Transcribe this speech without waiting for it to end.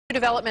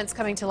Developments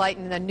coming to light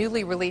in a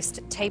newly released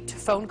taped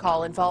phone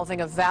call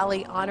involving a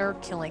Valley honor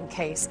killing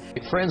case.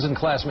 Friends and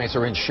classmates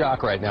are in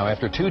shock right now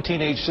after two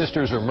teenage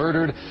sisters are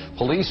murdered,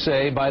 police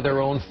say, by their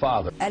own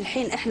father.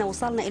 الحين احنا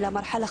وصلنا إلى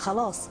مرحلة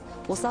خلاص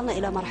وصلنا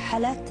إلى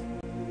مرحلة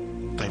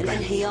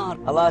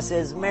الانهيار. Allah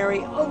says,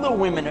 marry other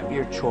women of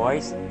your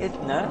choice,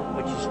 Ithna,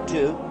 which is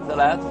 2,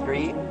 Thalath,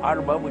 3,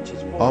 Arba, which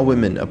is 4. Are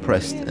women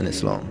oppressed in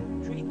Islam?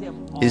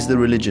 Is the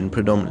religion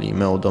predominantly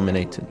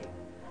male-dominated?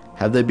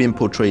 Have they been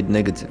portrayed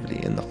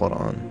negatively in the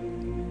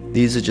Qur'an?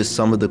 These are just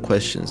some of the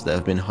questions that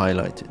have been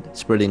highlighted,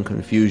 spreading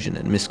confusion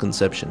and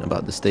misconception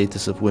about the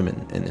status of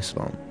women in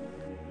Islam.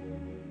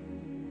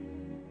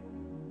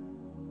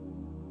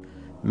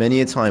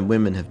 Many a time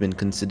women have been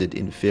considered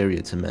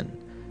inferior to men,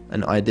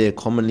 an idea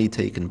commonly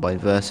taken by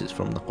verses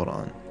from the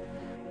Qur'an.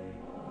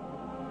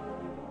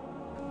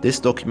 This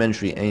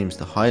documentary aims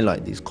to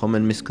highlight these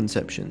common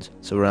misconceptions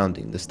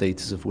surrounding the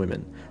status of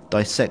women,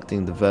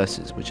 dissecting the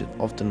verses which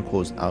have often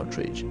caused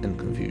outrage and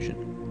confusion.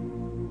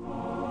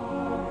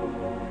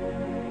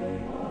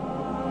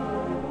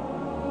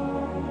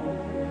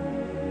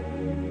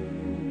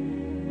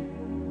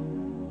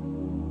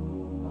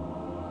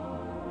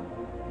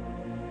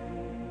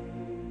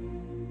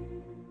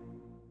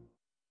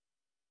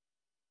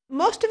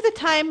 Most of the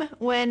time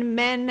when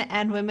men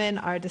and women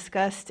are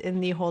discussed in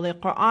the Holy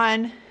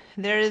Qur'an,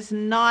 there is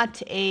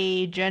not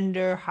a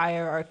gender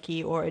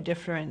hierarchy or a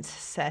difference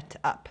set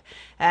up.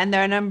 And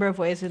there are a number of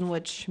ways in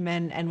which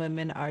men and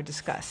women are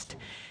discussed.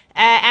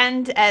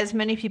 And as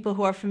many people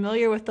who are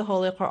familiar with the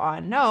Holy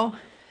Qur'an know,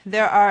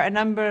 there are a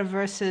number of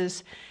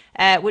verses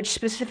which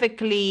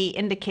specifically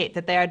indicate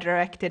that they are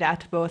directed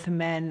at both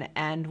men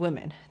and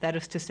women. That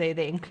is to say,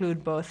 they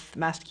include both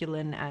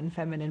masculine and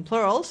feminine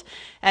plurals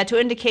to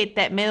indicate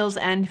that males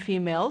and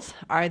females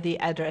are the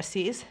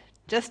addressees,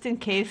 just in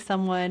case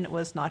someone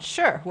was not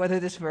sure whether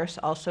this verse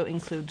also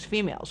includes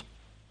females.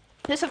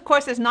 This, of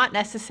course, is not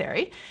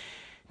necessary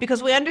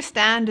because we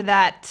understand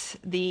that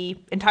the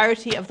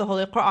entirety of the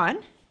Holy Qur'an,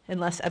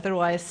 unless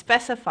otherwise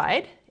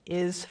specified,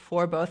 is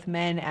for both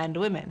men and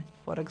women.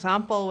 For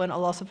example, when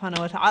Allah subhanahu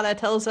wa ta'ala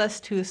tells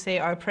us to say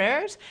our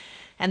prayers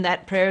and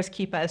that prayers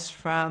keep us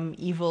from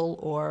evil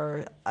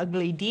or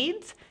ugly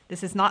deeds,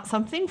 this is not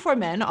something for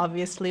men,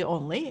 obviously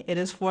only. It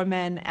is for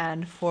men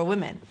and for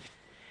women.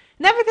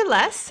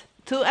 Nevertheless,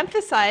 to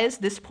emphasize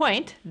this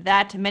point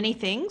that many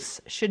things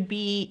should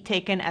be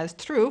taken as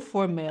true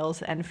for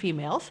males and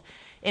females,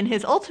 in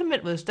His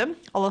ultimate wisdom,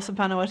 Allah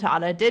subhanahu wa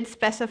ta'ala did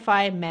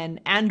specify men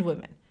and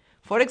women.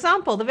 For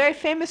example, the very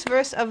famous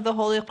verse of the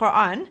Holy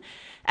Qur'an,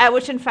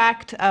 which in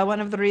fact, one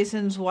of the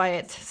reasons why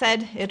it's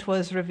said it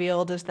was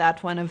revealed is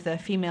that one of the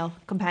female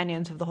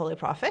companions of the Holy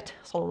Prophet,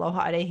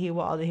 sallallahu alaihi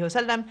wa alihi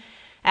wasallam,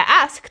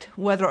 asked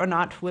whether or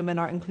not women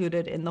are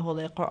included in the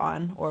Holy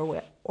Qur'an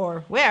or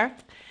where.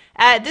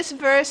 This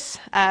verse,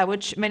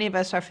 which many of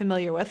us are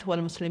familiar with,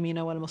 وَالْمُسْلِمِينَ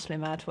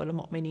وَالْمُسْلِمَاتِ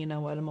وَالْمُؤْمِنِينَ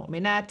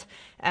وَالْمُؤْمِنَاتِ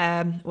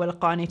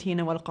وَالْقَانِتِينَ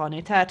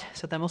وَالْقَانِتَاتِ.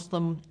 So the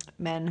Muslim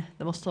men,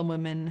 the Muslim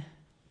women,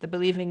 the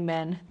believing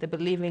men, the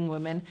believing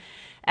women,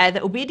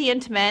 the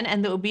obedient men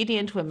and the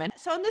obedient women.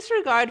 So in this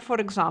regard, for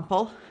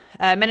example,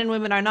 men and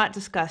women are not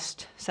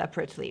discussed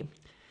separately.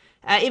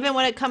 Even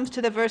when it comes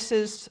to the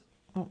verses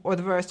or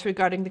the verse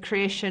regarding the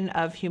creation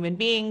of human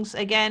beings,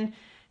 again,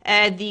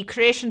 the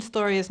creation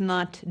story is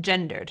not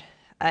gendered.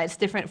 It's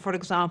different, for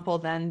example,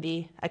 than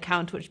the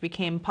account which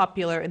became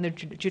popular in the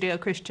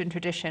Judeo-Christian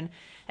tradition,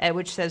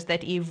 which says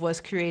that Eve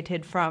was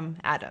created from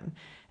Adam.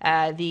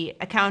 The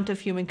account of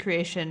human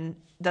creation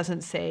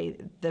doesn't say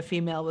the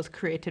female was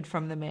created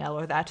from the male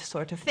or that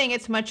sort of thing.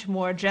 It's much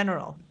more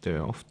general.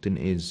 There often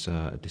is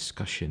a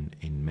discussion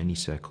in many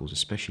circles,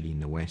 especially in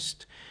the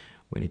West,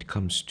 when it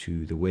comes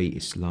to the way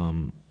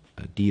Islam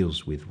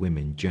deals with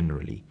women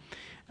generally.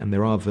 And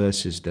there are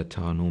verses that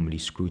are normally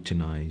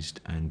scrutinized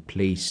and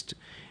placed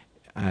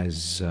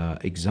as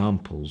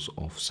examples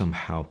of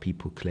somehow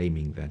people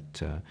claiming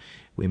that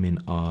women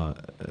are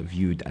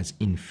viewed as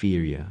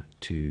inferior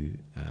to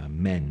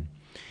men.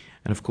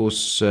 And of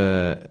course,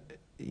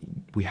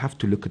 we have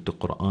to look at the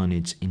Qur'an in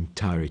its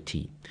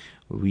entirety.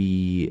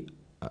 We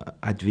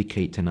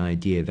advocate an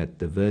idea that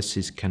the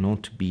verses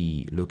cannot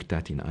be looked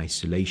at in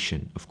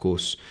isolation. Of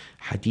course,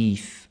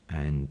 hadith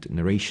and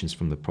narrations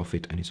from the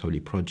Prophet and his holy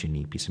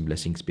progeny, peace and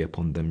blessings be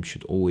upon them,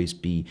 should always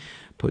be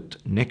put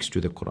next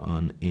to the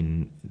Qur'an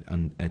in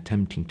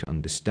attempting to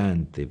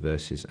understand the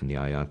verses and the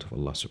ayat of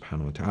Allah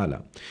subhanahu wa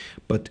ta'ala.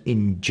 But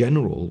in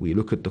general, we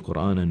look at the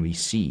Qur'an and we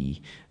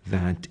see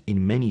that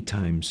in many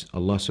times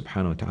Allah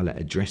subhanahu wa ta'ala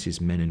addresses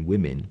men and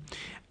women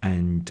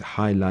and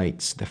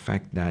highlights the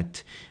fact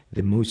that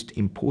the most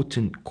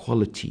important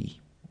quality,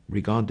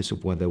 regardless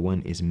of whether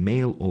one is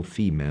male or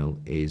female,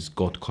 is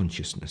God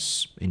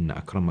consciousness. Inna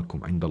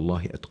akramakum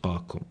indallahi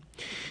atqakum.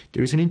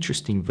 There is an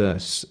interesting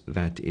verse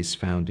that is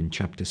found in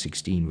chapter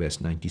 16, verse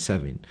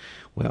 97,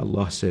 where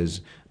Allah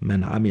says,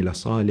 "Man amila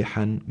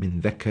salihan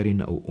min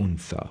dhakarin aw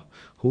untha."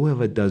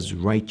 Whoever does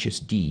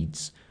righteous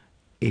deeds,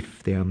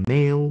 if they are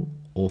male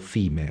or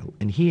female.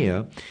 And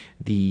here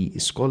the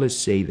scholars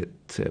say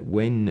that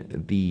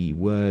when the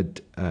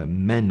word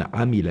man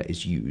amila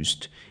is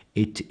used,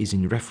 it is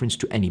in reference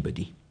to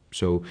anybody.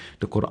 So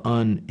the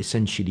Qur'an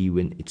essentially,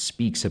 when it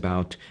speaks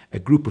about a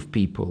group of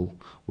people,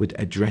 would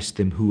address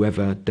them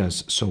whoever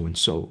does so and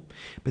so.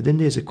 But then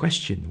there's a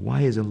question,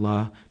 why has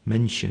Allah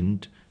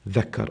mentioned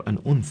dhakar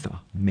and untha,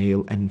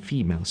 male and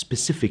female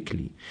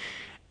specifically?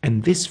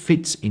 And this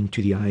fits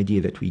into the idea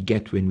that we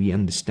get when we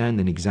understand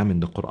and examine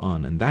the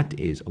Qur'an, and that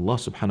is Allah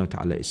subhanahu wa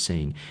ta'ala is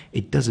saying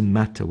it doesn't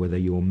matter whether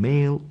you're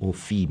male or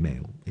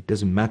female. It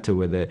doesn't matter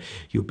whether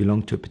you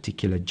belong to a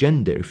particular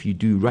gender. If you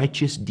do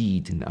righteous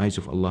deeds in the eyes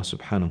of Allah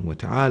subhanahu wa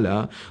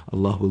ta'ala,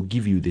 Allah will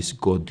give you this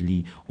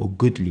godly or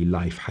goodly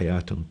life,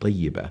 hayatun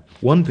tayyibah.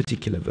 One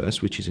particular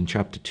verse, which is in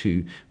chapter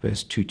 2,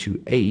 verse 2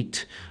 to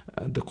 8,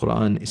 the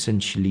Qur'an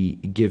essentially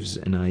gives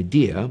an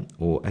idea,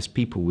 or as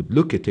people would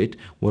look at it,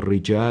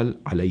 وَالرِّجَالْ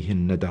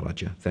عَلَيْهِنَّ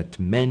دَرَجَةً, that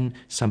men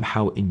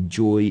somehow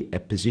enjoy a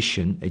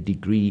position, a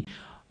degree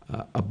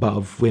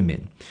above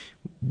women.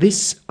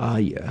 This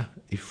ayah,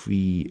 if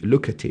we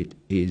look at it,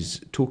 is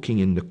talking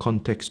in the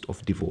context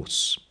of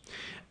divorce,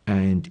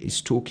 and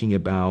is talking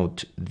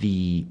about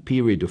the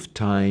period of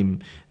time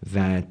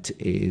that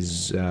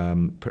is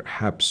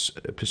perhaps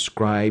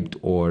prescribed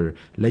or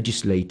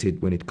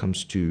legislated when it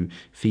comes to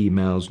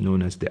females,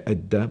 known as the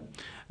idda,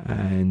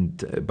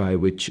 and by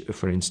which,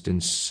 for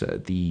instance,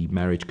 the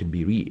marriage can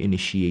be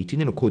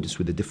reinitiated in accordance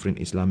with the different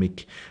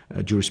Islamic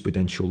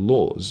jurisprudential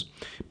laws.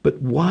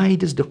 But why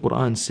does the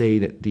Qur'an say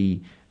that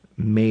the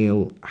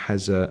male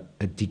has a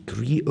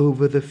degree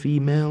over the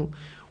female?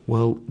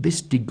 Well,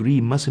 this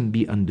degree mustn't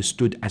be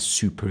understood as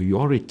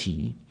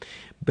superiority,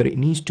 but it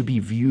needs to be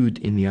viewed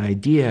in the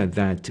idea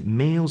that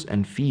males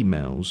and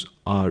females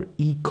are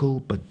equal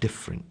but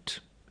different.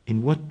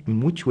 In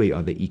which way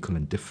are they equal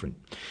and different?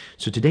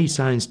 So today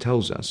science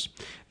tells us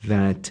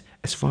that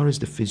as far as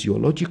the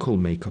physiological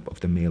makeup of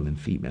the male and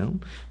female,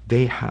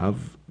 they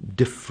have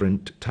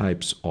different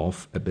types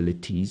of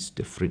abilities,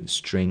 different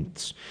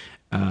strengths.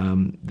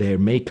 Their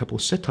makeup or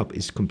setup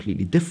is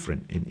completely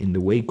different in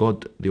the way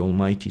God the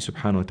Almighty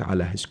subhanahu wa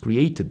ta'ala has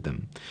created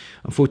them.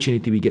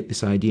 Unfortunately, we get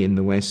this idea in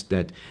the West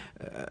that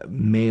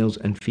males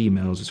and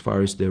females, as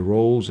far as their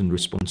roles and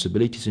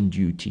responsibilities and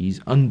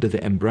duties under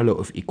the umbrella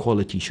of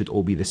equality, should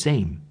all be the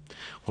same.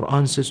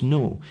 Quran says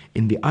no.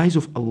 In the eyes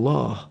of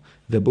Allah,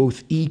 they're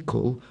both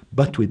equal,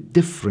 but with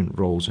different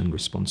roles and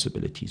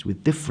responsibilities,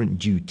 with different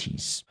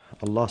duties.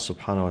 Allah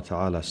subhanahu wa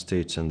ta'ala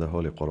states in the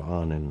Holy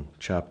Quran in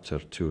chapter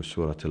 2,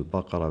 Surah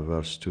Al-Baqarah,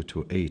 verse 2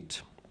 to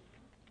 8,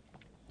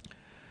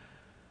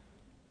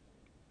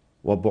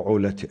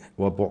 وَبُعُولَتُهُنَّ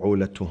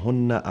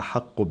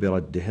أَحَقُّ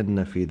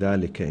بِرَدِّهِنَّ فِي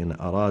ذَلِكَ إِنْ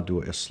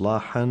أَرَادُوا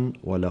إِصْلَاحًا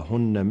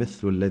وَلَهُنَّ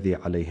مِثْلُ الَّذِي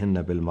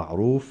عَلَيْهِنَّ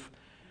بِالْمَعْرُوفِ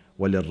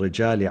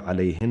وَلِلرِّجَالِ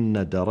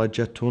عَلَيْهِنَّ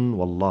دَرَجَةٌ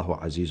وَاللَّهُ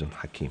عَزِيزٌ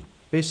حَكِيمٌ.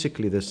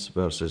 Basically, this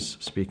verse is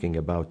speaking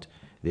about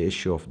the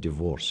issue of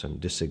divorce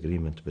and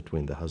disagreement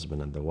between the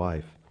husband and the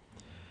wife,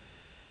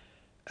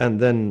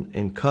 and then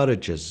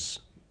encourages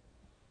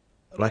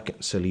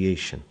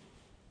reconciliation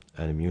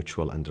and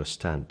mutual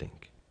understanding,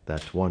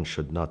 that one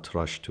should not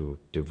rush to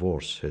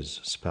divorce his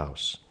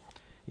spouse,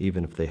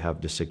 even if they have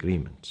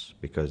disagreements,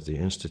 because the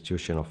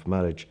institution of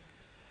marriage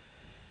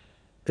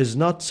is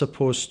not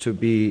supposed to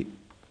be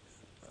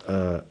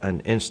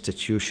an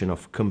institution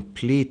of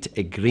complete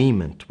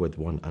agreement with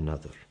one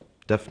another.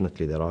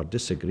 Definitely there are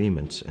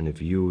disagreements in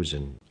views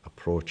and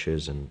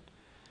approaches and,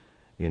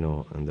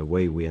 and the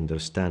way we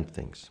understand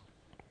things.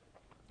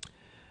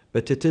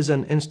 But it is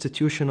an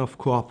institution of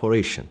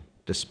cooperation.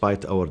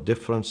 Despite our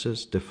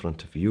differences,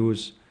 different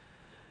views,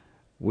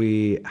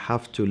 we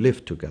have to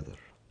live together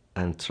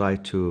and try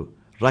to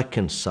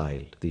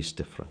reconcile these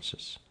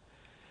differences.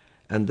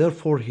 And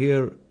therefore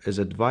here is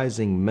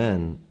advising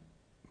men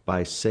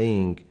by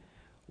saying,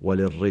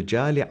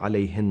 وَلِلرِّجَالِ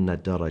عَلَيْهِنَّ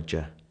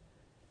دَرَجَةٌ.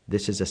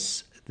 This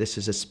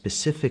is a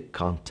specific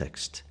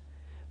context.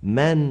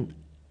 Men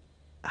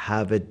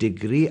have a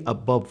degree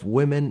above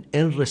women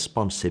in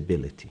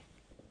responsibility.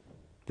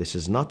 This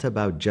is not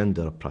about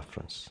gender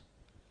preference.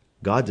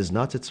 God is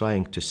not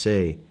trying to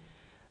say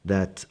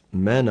that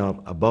men are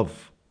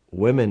above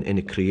women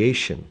in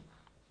creation,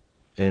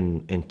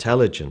 in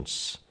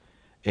intelligence,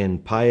 in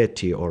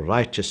piety or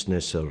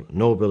righteousness or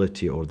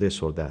nobility or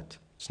this or that.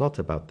 It's not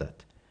about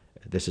that.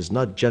 This is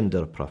not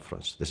gender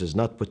preference. This is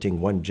not putting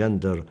one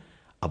gender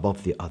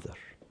above the other.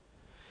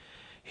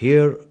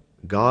 Here,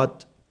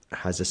 God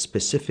has a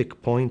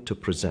specific point to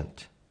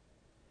present.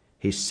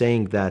 He's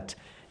saying that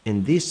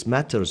in these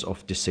matters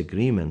of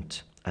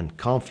disagreement and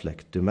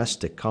conflict,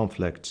 domestic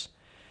conflicts,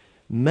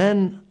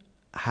 men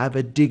have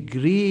a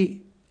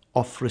degree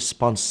of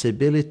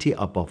responsibility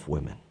above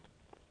women.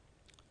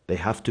 They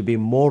have to be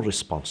more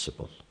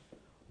responsible.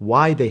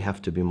 Why they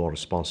have to be more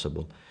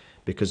responsible?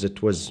 Because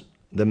it was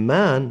the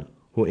man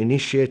who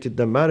initiated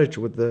the marriage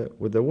with the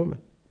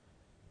woman.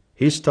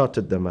 He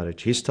started the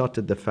marriage, he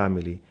started the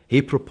family,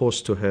 he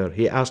proposed to her,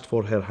 he asked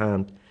for her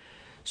hand.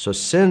 So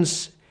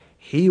since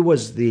he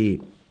was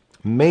the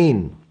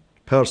main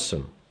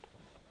person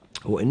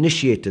who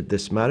initiated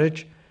this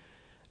marriage,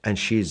 and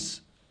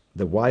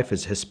the wife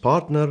is his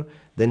partner,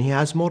 then he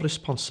has more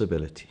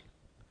responsibility.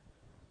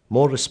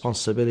 More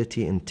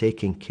responsibility in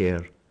taking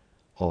care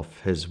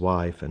of his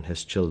wife and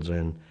his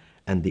children,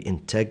 and the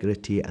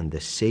integrity and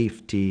the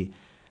safety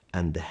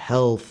and the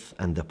health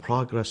and the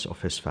progress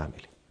of his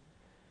family.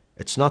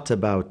 It's not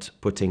about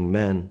putting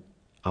men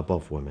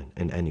above women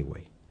in any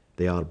way.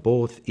 They are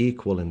both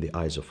equal in the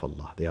eyes of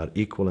Allah. They are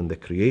equal in the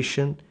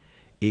creation,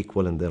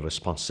 equal in their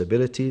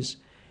responsibilities,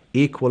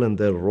 equal in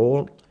their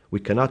role. We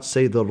cannot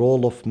say the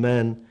role of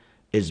men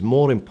is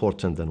more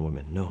important than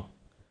women. No.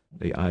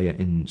 The ayah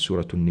in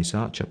Surah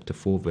An-Nisa, chapter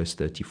 4, verse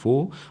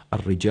 34,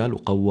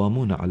 الرجال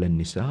قوامون على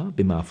النساء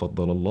بما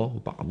فضل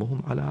الله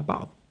بعضهم على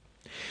بعض.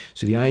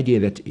 So the idea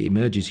that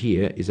emerges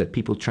here is that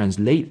people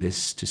translate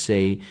this to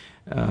say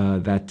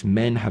that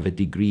men have a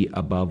degree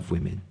above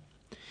women.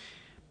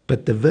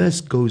 But the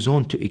verse goes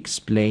on to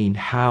explain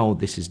how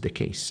this is the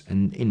case.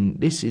 And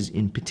this is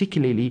in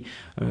particularly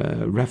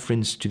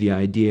reference to the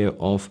idea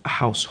of a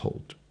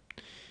household.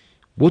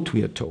 What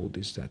we are told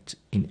is that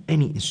in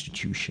any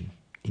institution,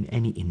 in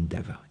any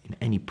endeavor, in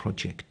any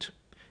project,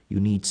 you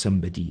need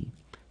somebody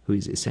who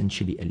is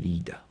essentially a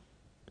leader.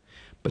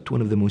 But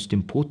one of the most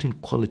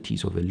important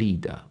qualities of a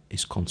leader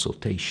is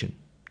consultation,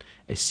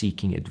 is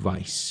seeking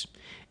advice,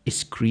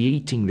 is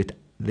creating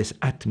this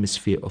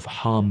atmosphere of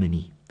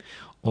harmony,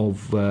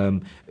 of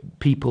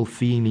people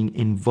feeling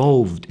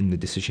involved in the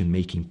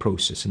decision-making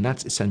process. And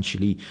that's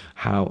essentially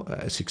how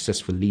a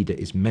successful leader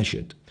is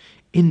measured.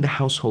 In the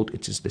household,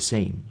 it is the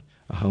same.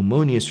 A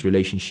harmonious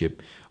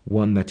relationship,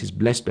 one that is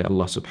blessed by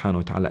Allah subhanahu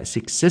wa ta'ala. A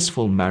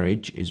successful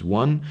marriage is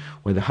one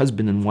where the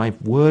husband and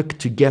wife work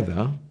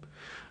together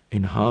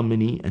in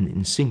harmony and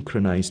in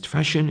synchronized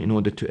fashion in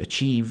order to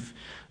achieve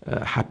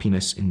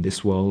happiness in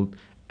this world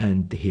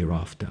and the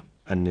hereafter.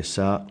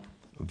 An-Nisa,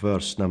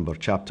 verse number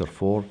chapter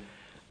 4.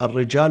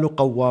 الرجال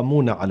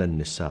قوامون على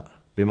النساء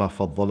بما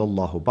فضل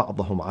الله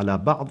بعضهم على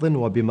بعض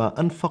وبما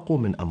أنفقوا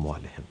من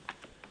أموالهم.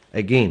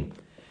 Again,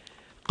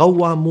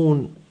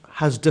 قوامون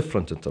has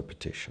different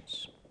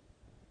interpretations.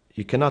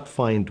 You cannot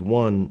find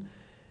one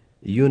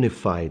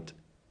unified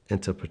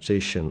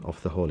interpretation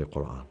of the Holy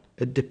Qur'an.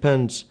 It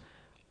depends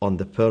on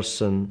the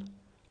person,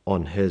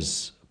 on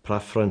his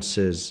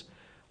preferences,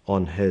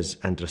 on his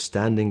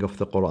understanding of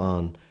the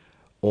Qur'an,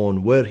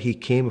 on where he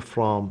came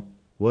from,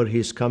 where he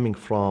is coming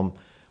from,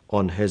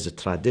 on his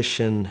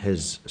tradition,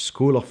 his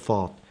school of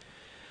thought.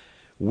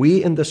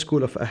 We in the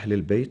school of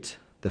Ahlul Bayt,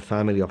 the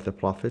family of the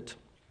Prophet,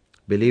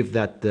 believe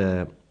that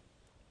the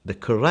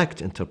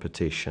correct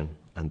interpretation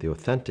and the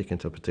authentic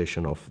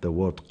interpretation of the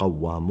word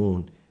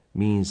qawwamun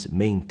means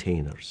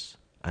maintainers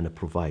and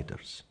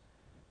providers.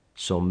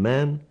 So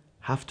men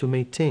have to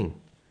maintain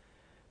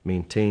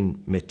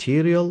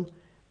material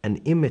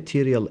and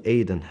immaterial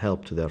aid and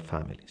help to their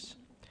families.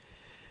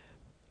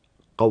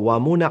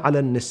 قوامون على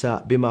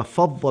النساء بما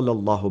فضل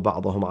الله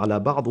بعضهم على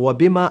بعض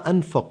وبما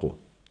أنفقوا.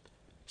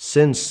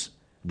 Since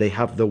they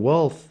have the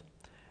wealth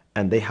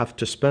and they have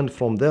to spend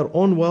from their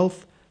own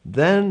wealth,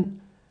 then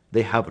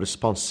they have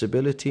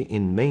responsibility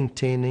in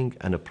maintaining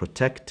and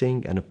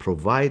protecting and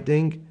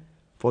providing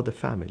for the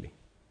family.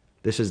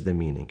 This is the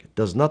meaning. It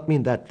does not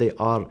mean that they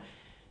are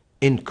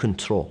in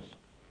control.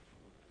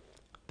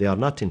 They are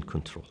not in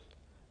control.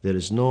 There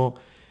is no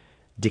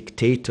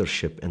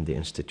dictatorship in the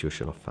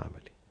institution of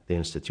family. The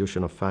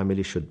institution of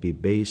family should be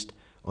based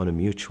on a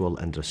mutual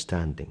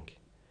understanding,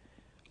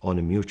 on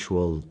a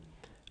mutual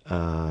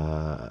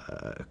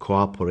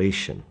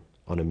cooperation,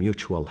 on a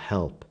mutual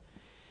help.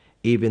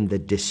 Even the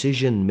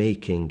decision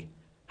making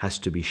has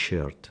to be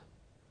shared.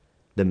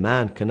 The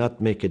man cannot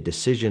make a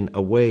decision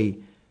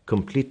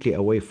completely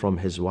away from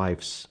his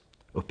wife's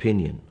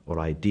opinion or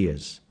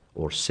ideas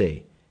or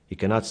say. He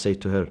cannot say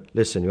to her,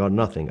 listen, you are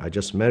nothing. I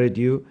just married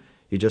you.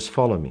 You just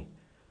follow me.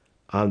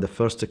 I'm the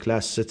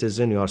first-class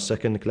citizen. You are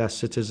second-class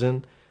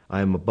citizen.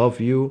 I am above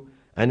you.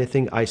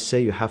 Anything I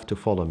say, you have to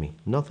follow me.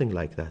 Nothing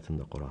like that in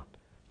the Quran.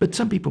 But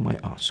some people might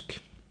ask,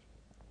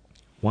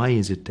 why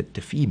is it that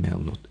the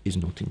female is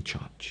not in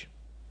charge?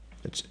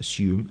 Let's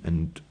assume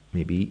and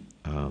maybe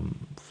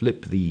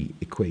flip the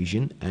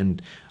equation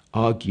and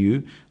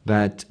argue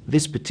that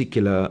this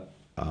particular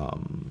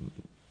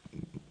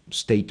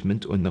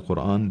statement in the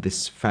Quran,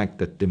 this fact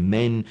that the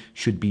men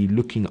should be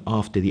looking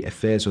after the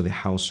affairs of the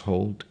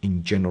household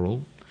in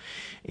general,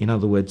 in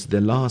other words, the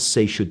last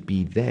say should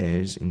be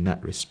theirs in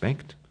that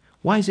respect,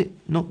 why is it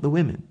not the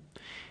women?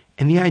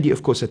 And the idea,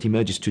 of course, that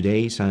emerges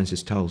today,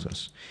 science tells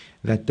us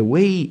that the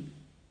way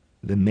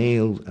the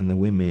males and the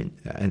women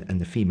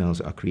and the females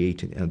are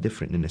created are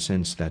different in the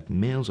sense that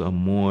males are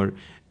more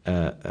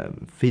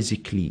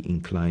physically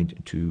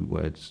inclined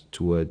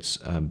towards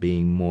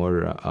being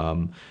more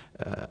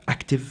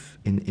active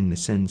in the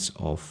sense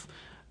of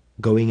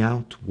going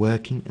out,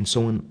 working, and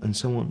so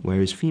on,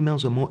 whereas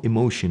females are more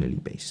emotionally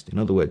based. In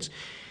other words,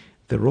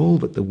 the role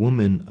that the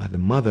woman or the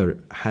mother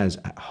has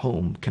at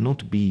home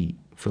cannot be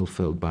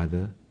fulfilled by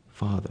the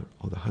father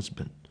or the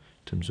husband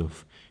in terms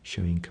of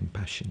showing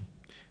compassion,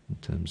 in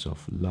terms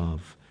of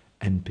love,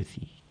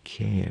 empathy,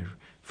 care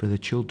for the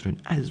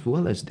children, as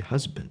well as the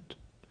husband.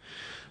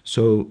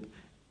 So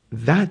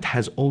that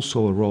has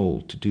also a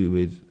role to do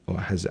with, or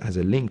has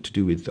a link to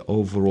do with the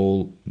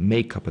overall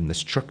makeup and the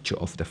structure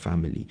of the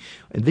family.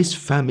 And this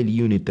family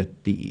unit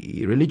that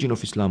the religion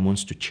of Islam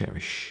wants to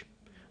cherish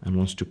and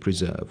wants to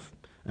preserve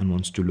and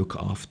wants to look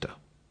after.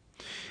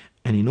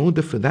 And in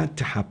order for that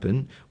to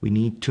happen, we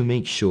need to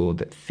make sure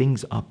that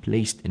things are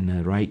placed in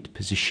the right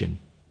position.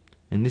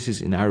 And this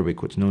is in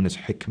Arabic what's known as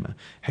hikmah.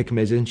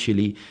 Hikmah is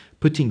essentially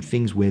putting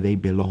things where they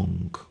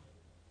belong,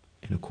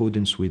 in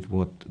accordance with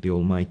what the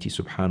Almighty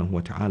Subhanahu wa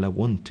Ta'ala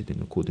wanted,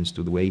 in accordance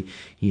to the way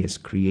He has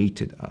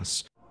created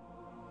us.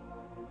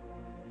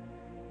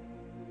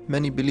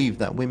 Many believe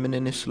that women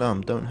in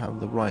Islam don't have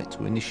the right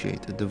to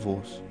initiate a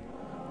divorce.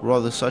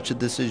 Rather, such a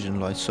decision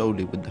lies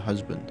solely with the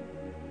husband.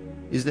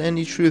 Is there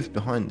any truth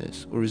behind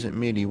this, or is it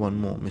merely one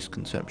more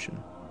misconception?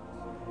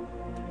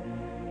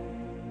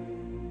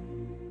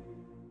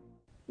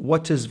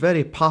 What is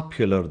very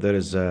popular, there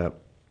is a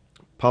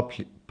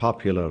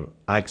popular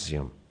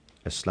axiom,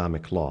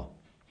 Islamic law,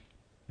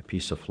 a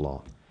piece of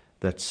law,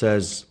 that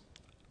says,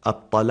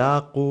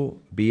 الطلاق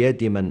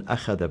بيد من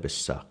أخذ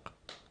بالساق.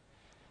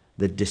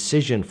 The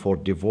decision for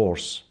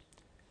divorce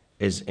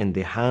is in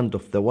the hand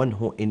of the one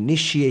who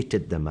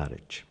initiated the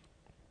marriage.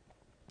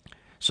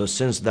 So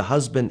since the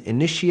husband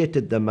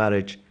initiated the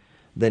marriage,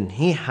 then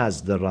he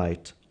has the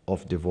right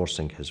of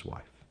divorcing his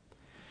wife.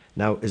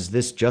 Now, is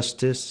this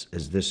justice?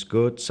 Is this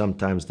good?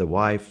 Sometimes the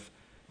wife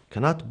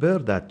cannot bear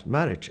that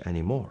marriage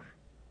anymore.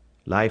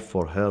 Life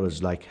for her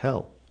is like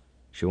hell.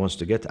 She wants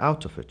to get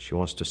out of it. She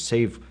wants to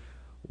save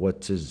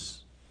what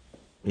is,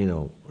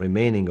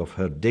 remaining of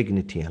her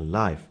dignity and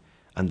life.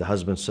 And the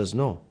husband says,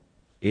 no,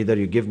 either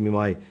you give me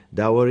my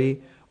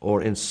dowry,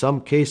 or in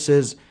some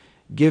cases,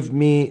 give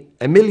me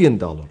 $1 million,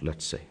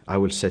 let's say, I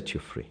will set you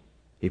free.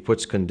 He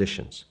puts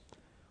conditions,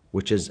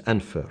 which is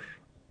unfair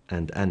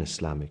and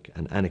un-Islamic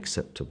and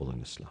unacceptable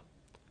in Islam.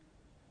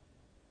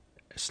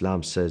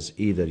 Islam says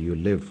either you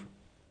live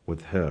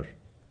with her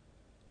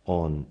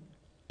on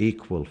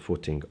equal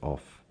footing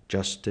of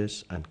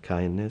justice and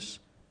kindness,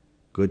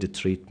 good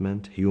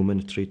treatment,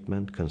 human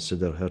treatment,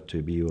 consider her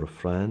to be your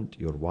friend,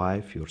 your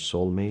wife, your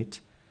soulmate,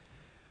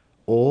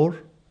 or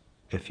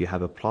if you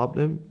have a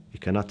problem, you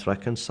cannot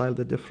reconcile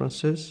the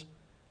differences,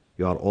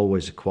 you are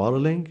always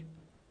quarreling,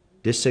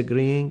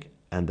 disagreeing,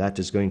 and that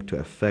is going to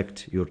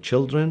affect your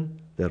children,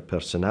 their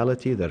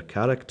personality, their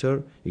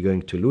character, you're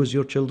going to lose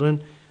your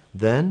children,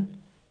 then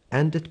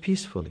end it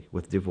peacefully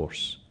with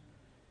divorce.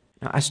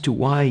 Now, as to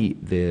why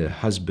the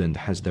husband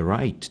has the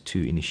right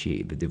to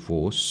initiate the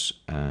divorce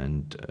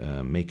and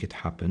make it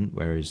happen,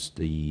 whereas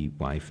the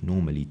wife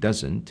normally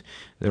doesn't,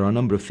 there are a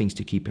number of things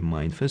to keep in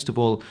mind. First of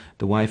all,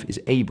 the wife is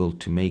able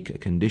to make a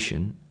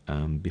condition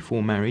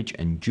before marriage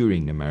and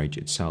during the marriage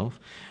itself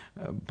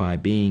by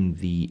being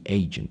the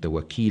agent, the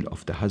wakil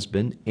of the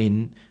husband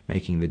in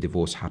making the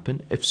divorce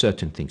happen, if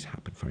certain things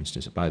happen, for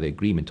instance, by the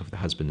agreement of the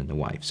husband and the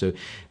wife. So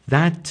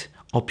that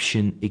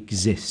option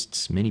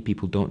exists. Many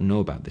people don't know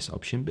about this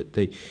option, but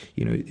the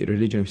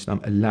religion of Islam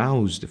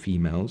allows the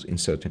females in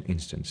certain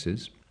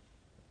instances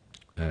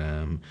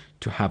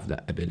to have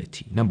that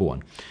ability. Number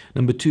one.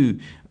 Number two,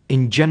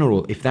 in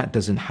general, if that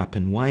doesn't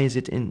happen, why is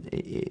it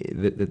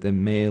that the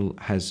male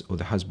has, or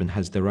the husband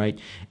has the right?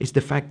 It's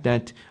the fact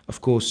that,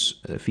 of course,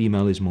 a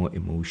female is more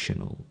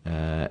emotional.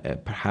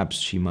 Perhaps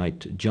she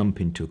might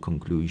jump into a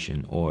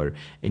conclusion or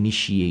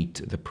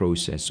initiate the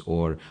process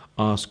or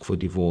ask for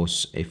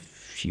divorce if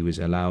she was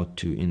allowed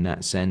to, in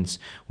that sense,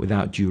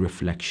 without due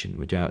reflection,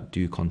 without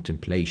due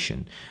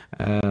contemplation.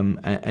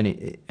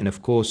 And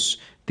of course,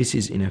 this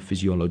is in her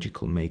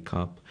physiological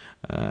makeup,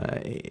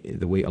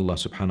 the way Allah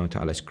subhanahu wa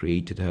ta'ala has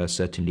created her,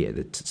 certainly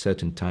at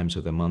certain times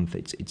of the month,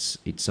 it's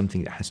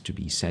something that has to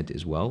be said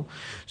as well.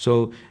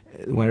 So,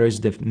 whereas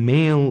the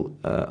male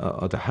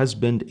or the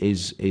husband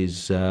is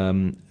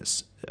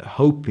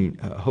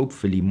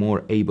hopefully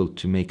more able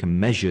to make a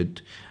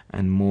measured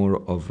and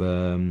more of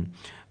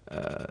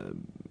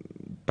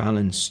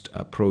balanced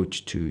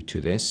approach to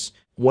this.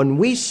 When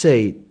we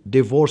say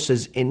divorce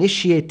is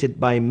initiated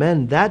by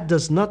men, that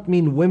does not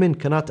mean women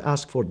cannot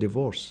ask for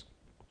divorce.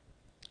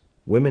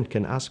 Women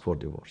can ask for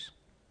divorce.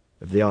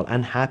 If they are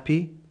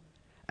unhappy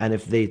and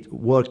if they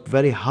worked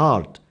very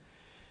hard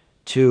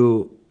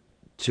to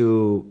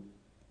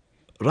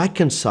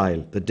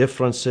reconcile the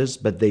differences,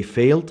 but they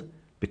failed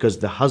because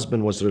the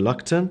husband was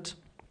reluctant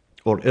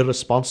or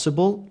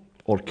irresponsible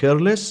or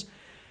careless,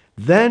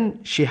 then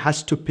she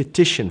has to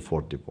petition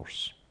for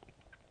divorce.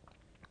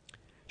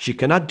 She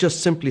cannot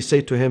just simply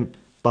say to him,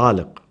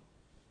 "Taliq,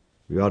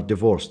 you are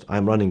divorced,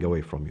 I'm running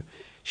away from you."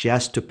 She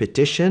has to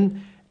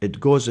petition. It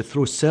goes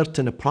through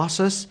certain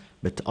process,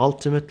 but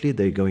ultimately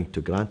they're going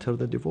to grant her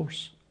the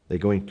divorce. They're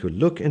going to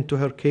look into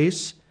her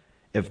case.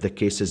 If the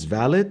case is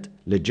valid,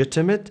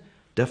 legitimate,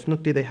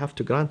 definitely they have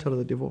to grant her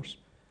the divorce.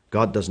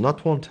 God does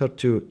not want her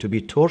to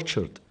be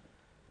tortured.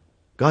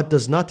 God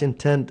does not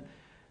intend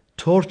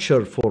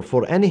torture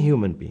for any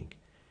human being.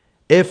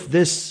 If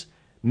this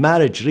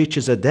marriage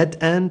reaches a dead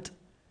end,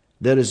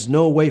 there is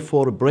no way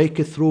for a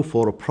breakthrough,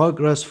 for a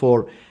progress,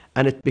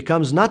 and it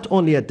becomes not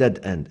only a dead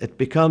end, it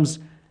becomes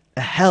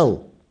a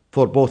hell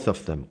for both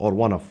of them or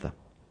one of them.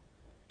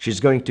 She's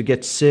going to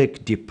get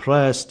sick,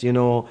 depressed,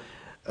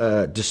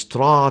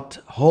 distraught,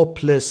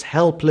 hopeless,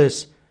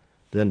 helpless.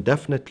 Then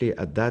definitely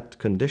at that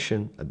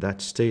condition, at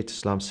that state,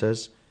 Islam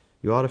says,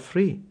 you are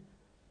free.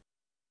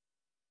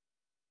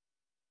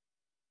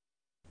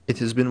 It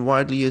has been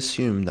widely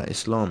assumed that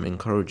Islam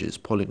encourages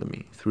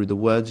polygamy through the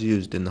words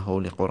used in the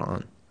Holy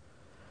Qur'an.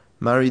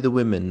 Marry the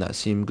women that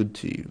seem good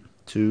to you,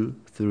 2,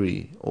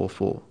 3, or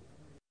 4.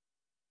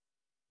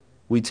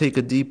 We take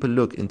a deeper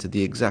look into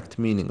the exact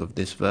meaning of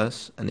this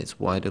verse and its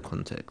wider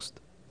context.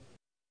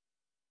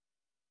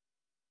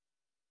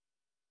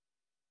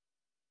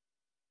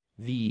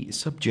 The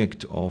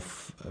subject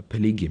of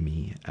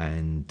polygamy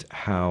and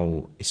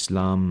how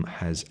Islam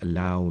has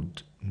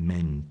allowed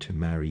men to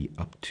marry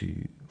up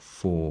to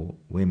 4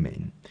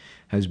 women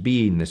has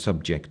been the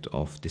subject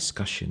of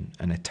discussion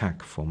and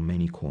attack from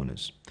many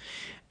corners.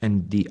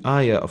 And the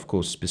ayah, of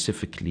course,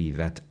 specifically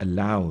that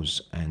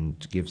allows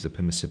and gives the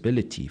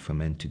permissibility for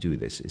men to do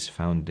this is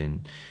found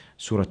in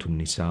Surah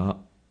An-Nisa,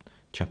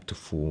 chapter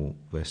 4,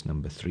 verse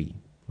number 3,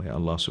 where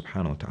Allah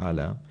subhanahu wa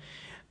ta'ala,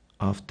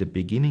 after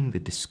beginning the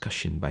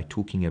discussion by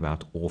talking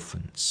about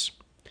orphans.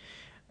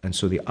 And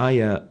so the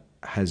ayah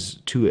has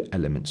 2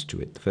 elements to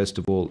it. First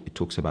of all, it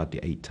talks about the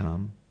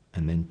aitam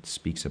and then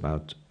speaks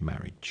about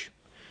marriage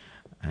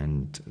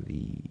and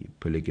the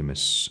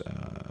polygamous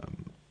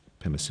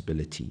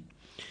permissibility.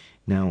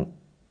 Now,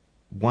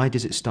 why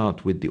does it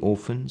start with the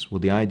orphans? Well,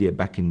 the idea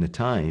back in the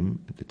time,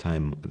 at the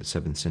time of the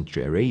 7th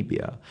century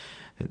Arabia,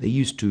 they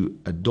used to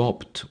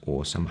adopt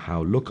or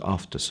somehow look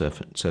after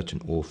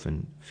certain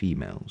orphan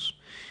females.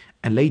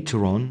 And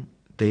later on,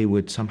 they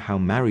would somehow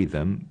marry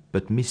them,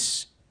 but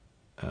mistreat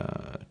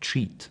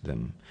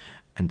them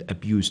and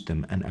abuse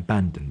them and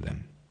abandon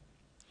them.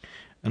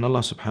 And Allah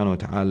subhanahu wa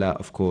ta'ala,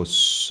 of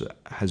course,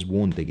 has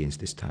warned against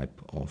this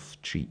type of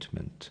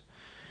treatment.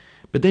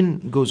 But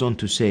then goes on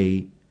to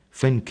say,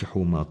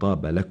 فَانْكِحُوا مَا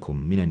طَابَ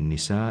لَكُم مِّنَ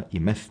النِّسَاءِ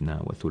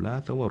مَثْنَى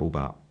وَثُلَاثَ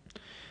وَرُبَاعَ,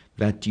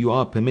 that you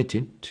are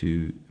permitted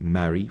to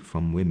marry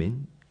from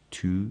women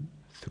 2,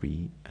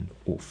 3,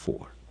 or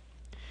 4.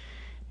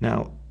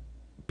 Now,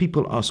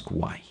 people ask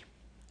why.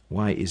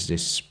 Why is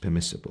this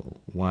permissible?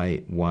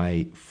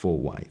 Why 4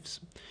 wives?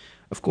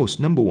 Of course,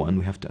 number one,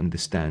 we have to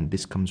understand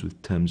this comes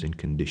with terms and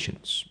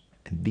conditions.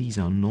 And these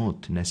are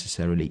not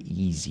necessarily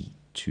easy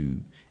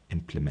to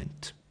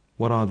implement.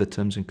 What are the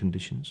terms and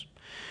conditions?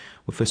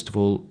 Well, first of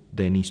all,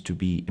 there needs to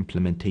be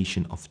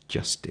implementation of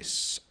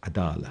justice,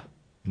 adala,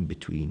 in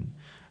between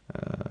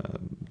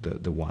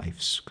the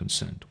wives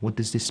concerned. What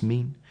does this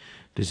mean?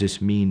 Does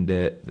this mean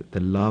that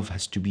the love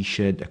has to be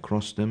shared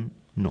across them?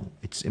 No,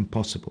 it's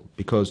impossible,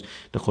 because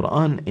the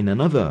Qur'an in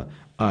another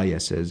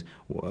ayah says,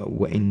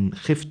 وَإِن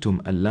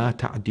خِفْتُمْ أَلَّا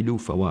تَعْدِلُوا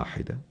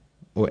فَوَاحِدًا.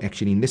 Or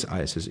actually in this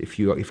ayah says, if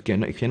you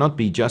cannot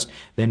be just,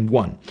 then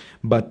 1.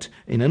 But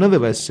in another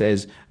verse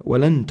says,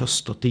 وَلَن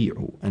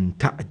تَسْتَطِيعُوا أَن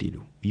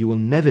تَعْدِلُوا. You will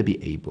never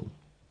be able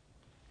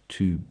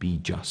to be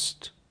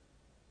just.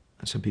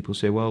 And some people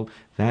say, well,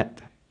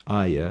 that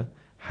ayah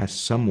has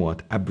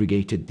somewhat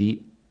abrogated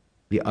the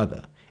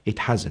other. It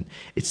hasn't.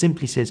 It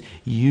simply says,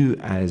 you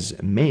as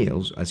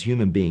males, as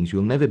human beings,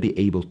 you'll never be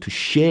able to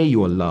share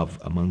your love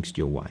amongst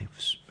your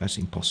wives. That's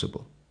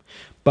impossible.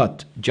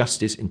 But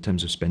justice in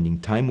terms of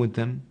spending time with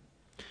them,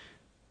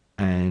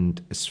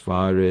 and as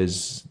far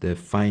as the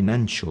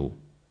financial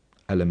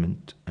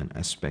element and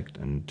aspect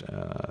and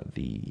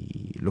the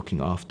looking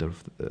after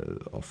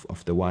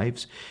of the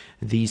wives,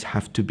 these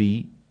have to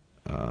be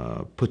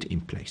put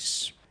in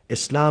place.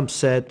 Islam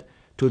said,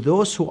 to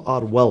those who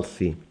are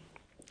wealthy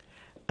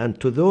and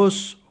to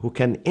those who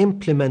can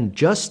implement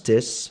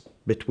justice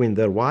between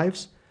their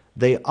wives,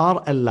 they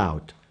are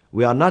allowed.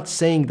 We are not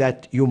saying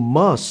that you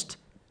must.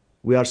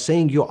 We are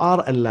saying you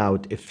are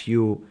allowed if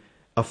you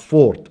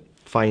afford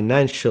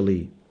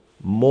financially,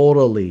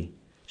 morally,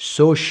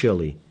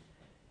 socially.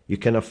 You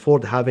can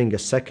afford having a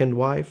second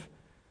wife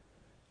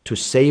to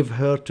save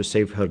her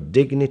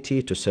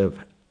dignity, to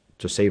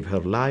save her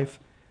life,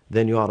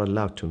 then you are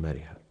allowed to marry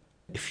her.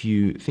 If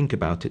you think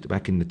about it,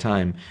 back in the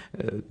time,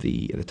 at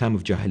the time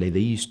of Jahiliyyah, they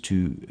used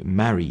to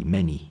marry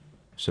many.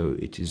 So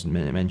it is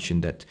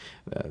mentioned that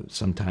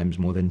sometimes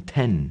more than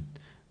 10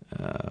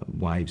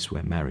 wives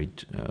were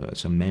married.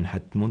 Some men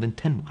had more than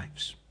 10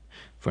 wives,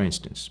 for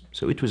instance.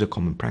 So it was a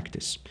common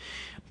practice.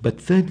 But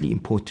thirdly,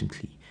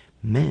 importantly,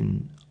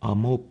 men are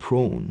more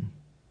prone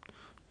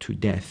to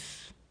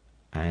death,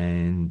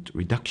 and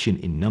reduction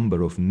in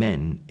number of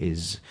men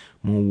is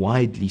more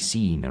widely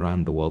seen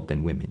around the world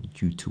than women,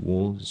 due to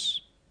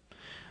wars,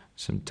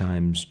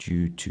 sometimes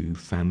due to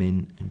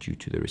famine and due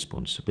to the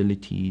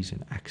responsibilities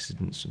and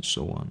accidents and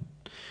so on.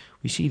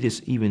 We see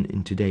this even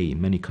in today in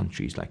many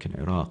countries, like in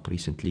Iraq.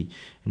 Recently,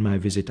 in my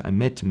visit, I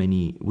met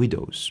many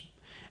widows,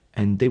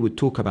 and they would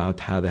talk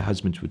about how their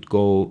husbands would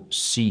go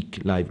seek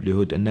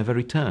livelihood and never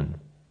return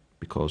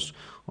because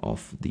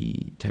of the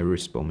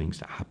terrorist bombings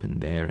that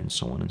happened there and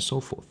so on and so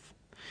forth.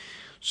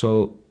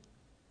 So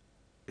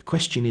the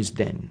question is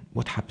then,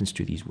 what happens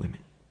to these women?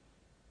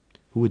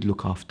 Who would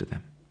look after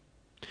them?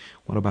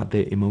 What about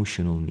their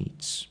emotional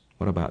needs?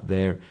 What about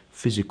their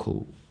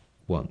physical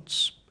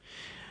wants?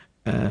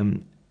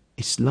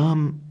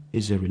 Islam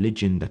is a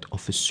religion that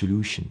offers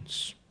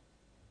solutions.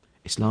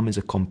 Islam is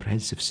a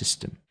comprehensive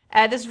system.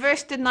 This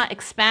verse did not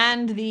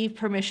expand the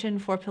permission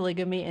for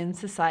polygamy in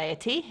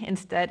society.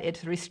 Instead,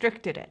 it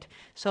restricted it.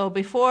 So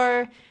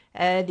before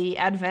the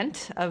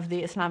advent of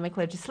the Islamic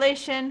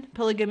legislation,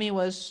 polygamy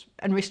was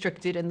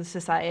unrestricted in the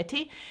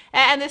society.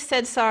 And this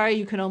said, sorry,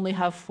 you can only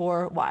have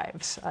 4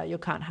 wives. You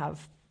can't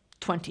have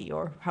 20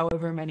 or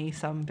however many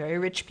some very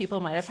rich people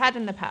might have had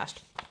in the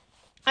past.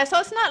 So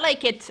it's not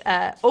like it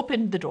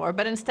opened the door,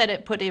 but instead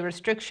it put a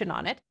restriction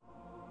on it.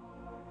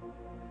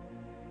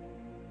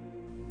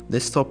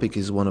 This topic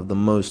is one of the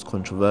most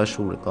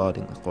controversial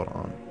regarding the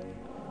Qur'an.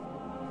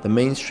 The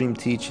mainstream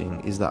teaching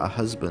is that a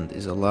husband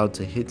is allowed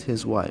to hit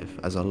his wife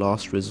as a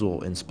last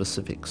resort in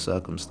specific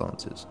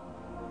circumstances.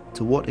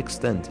 To what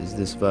extent is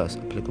this verse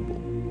applicable?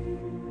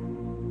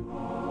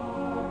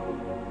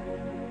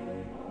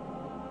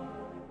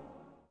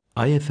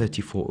 Ayah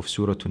 34 of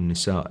Surah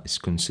An-Nisa is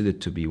considered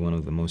to be one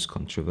of the most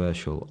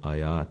controversial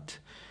ayat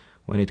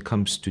when it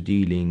comes to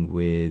dealing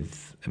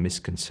with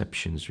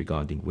misconceptions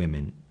regarding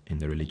women in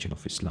the religion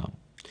of Islam.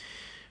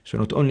 So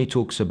not only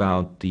talks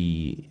about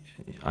the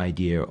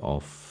idea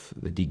of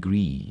the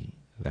degree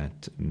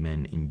that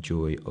men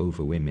enjoy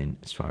over women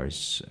as far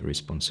as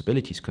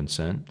responsibility is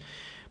concerned,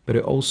 but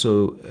it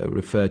also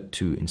referred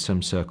to in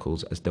some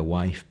circles as the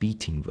wife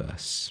beating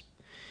verse.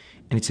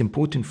 And it's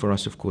important for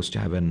us, of course, to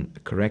have a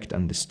correct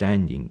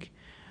understanding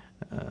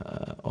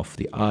of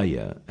the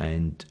ayah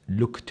and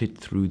look at it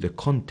through the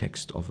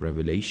context of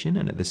revelation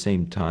and at the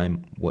same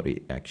time what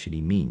it actually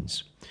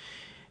means.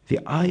 The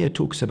ayah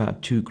talks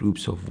about 2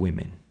 groups of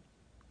women.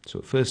 So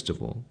first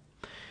of all,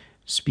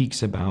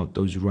 speaks about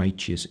those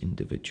righteous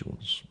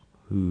individuals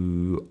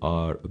who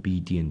are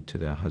obedient to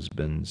their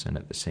husbands and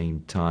at the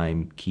same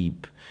time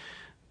keep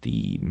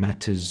the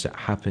matters that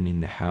happen in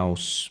the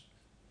house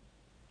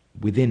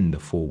within the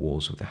 4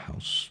 walls of the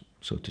house,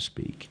 so to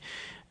speak,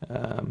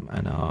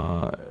 and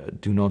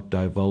do not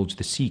divulge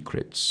the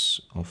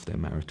secrets of their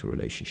marital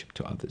relationship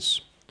to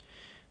others.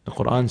 The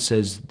Qur'an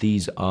says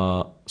these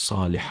are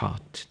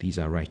salihat, these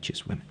are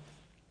righteous women.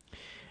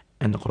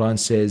 And the Qur'an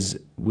says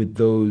with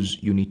those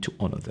you need to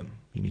honor them,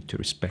 you need to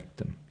respect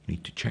them, you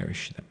need to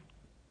cherish them.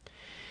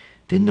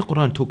 Then the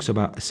Qur'an talks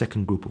about a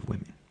second group of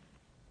women.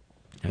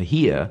 Now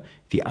here,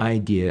 the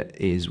idea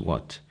is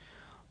what?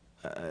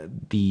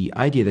 The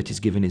idea that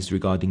is given is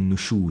regarding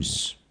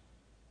nushuz.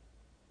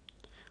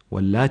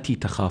 وَاللَّاتِي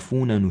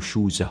تَخَافُونَ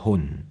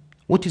نُشُوزَهُنَّ.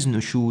 What is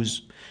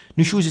nushuz?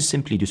 Nushuz is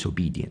simply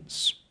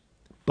disobedience.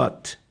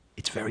 But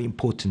it's very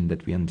important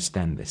that we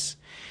understand this.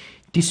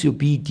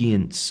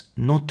 Disobedience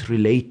not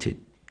related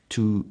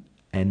to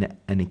an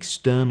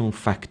external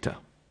factor.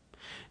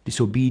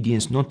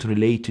 Disobedience not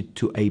related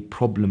to a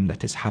problem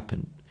that has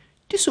happened.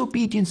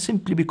 Disobedience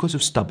simply because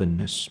of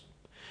stubbornness.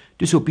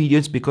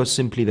 Disobedience because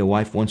simply the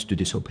wife wants to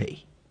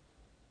disobey.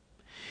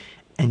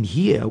 And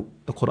here,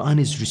 the Qur'an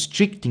is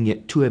restricting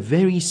it to a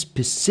very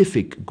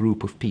specific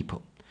group of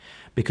people.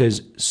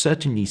 Because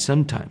certainly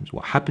sometimes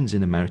what happens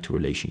in a marital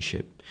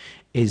relationship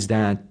is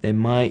that there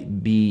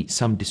might be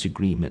some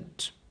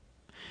disagreement.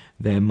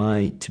 There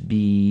might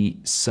be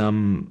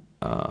some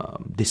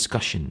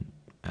discussion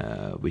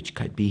which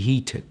could be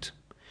heated.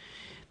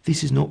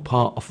 This is not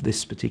part of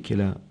this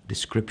particular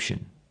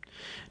description.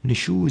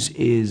 Nushuz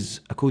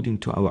is, according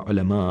to our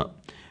ulama,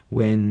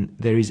 when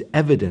there is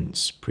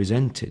evidence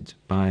presented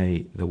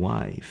by the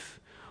wife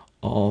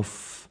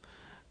of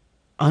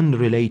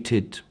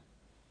unrelated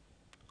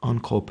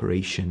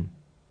uncooperation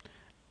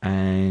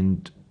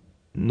and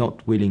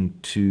not willing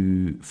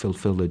to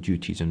fulfill their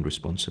duties and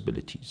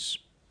responsibilities.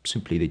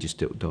 Simply they just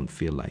don't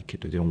feel like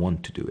it or they don't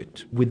want to do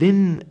it.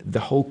 Within the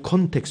whole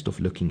context of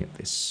looking at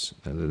this,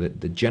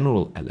 the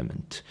general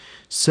element,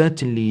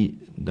 certainly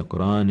the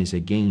Qur'an is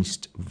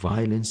against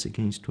violence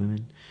against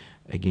women,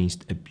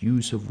 against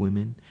abuse of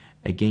women,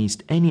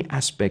 against any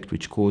aspect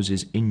which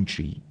causes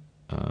injury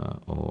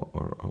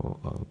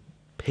or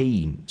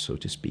pain, so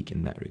to speak,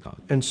 in that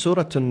regard. In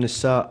Surah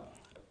An-Nisa,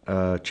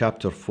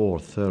 chapter 4,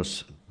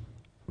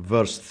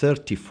 verse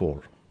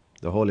 34,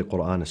 the Holy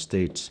Qur'an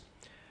states,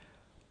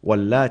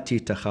 واللاتي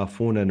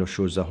تخافون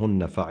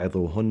نشوزهن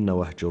فعظوهن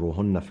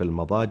واهجروهن في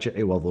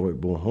المضاجع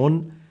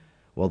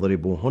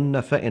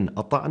واضربوهن فإن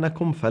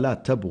أطعنكم فلا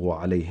تبغوا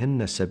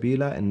عليهن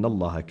سبيلا إن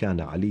الله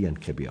كان عليا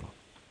كبيرا.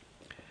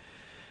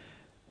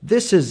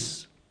 This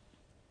is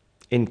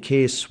in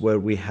case where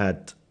we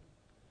had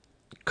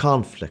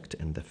conflict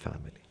in the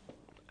family,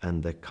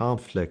 and the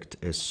conflict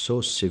is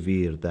so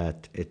severe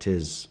that it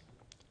is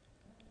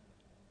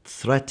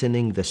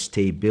threatening the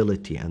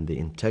stability and the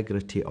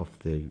integrity of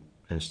the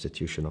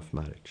institution of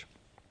marriage.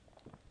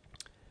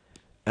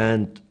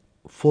 And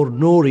for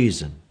no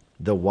reason,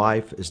 the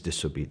wife is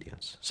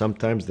disobedience.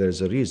 Sometimes there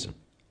is a reason.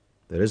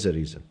 There is a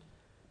reason.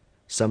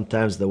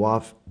 Sometimes the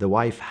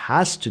wife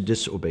has to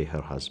disobey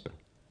her husband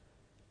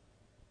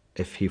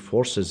if he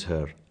forces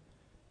her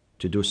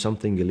to do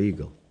something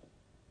illegal,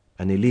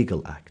 an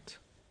illegal act,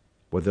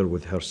 whether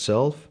with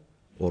herself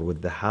or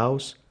with the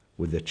house,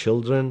 with the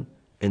children,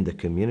 in the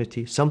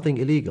community, something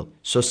illegal.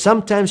 So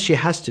sometimes she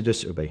has to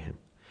disobey him.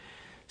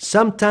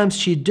 Sometimes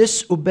she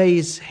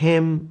disobeys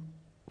him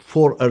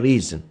for a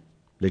reason,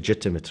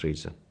 legitimate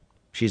reason.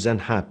 She's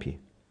unhappy.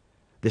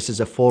 This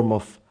is a form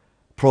of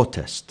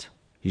protest.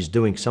 He's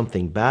doing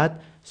something bad,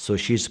 so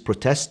she's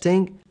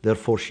protesting,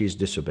 therefore she's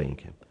disobeying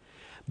him.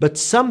 But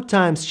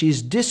sometimes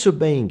she's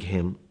disobeying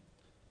him,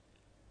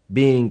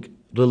 being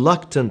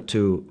reluctant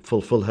to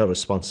fulfill her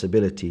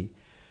responsibilities,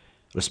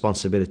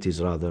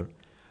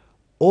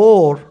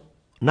 or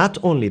not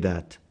only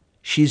that,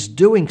 she's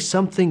doing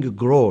something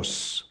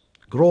gross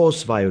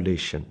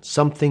violation,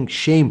 something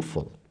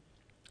shameful.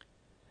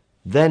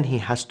 Then he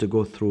has to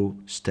go through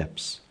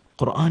steps.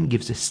 Qur'an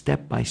gives a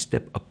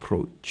step-by-step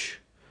approach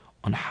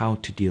on how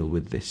to deal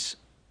with this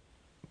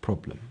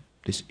problem,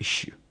 this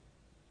issue.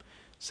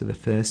 So the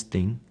first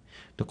thing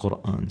the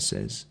Qur'an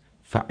says,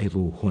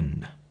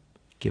 فَعِظُوهُنَّ,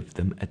 give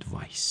them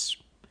advice.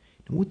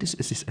 Now what does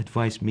this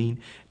advice mean?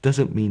 It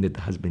doesn't mean that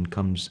the husband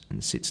comes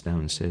and sits down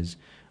and says,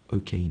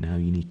 okay, now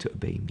you need to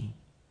obey me.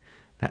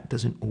 That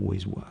doesn't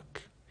always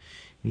work.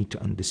 You need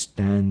to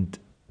understand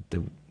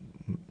the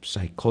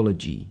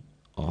psychology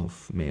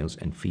of males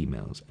and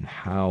females and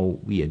how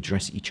we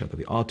address each other.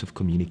 The art of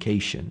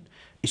communication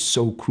is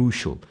so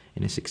crucial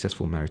in a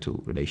successful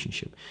marital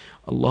relationship.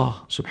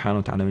 Allah subhanahu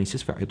wa ta'ala, when he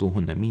says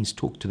فَعِظُوهُنَّ, means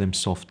talk to them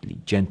softly,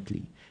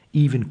 gently,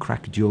 even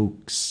crack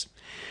jokes.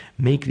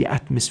 Make the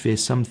atmosphere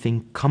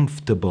something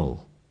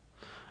comfortable.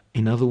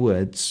 In other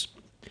words,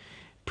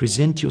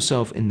 present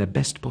yourself in the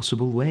best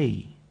possible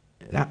way.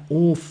 That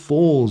all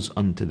falls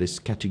under this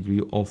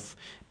category of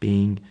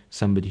being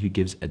somebody who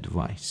gives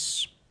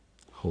advice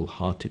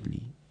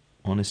wholeheartedly,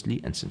 honestly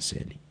and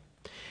sincerely.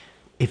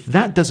 If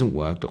that doesn't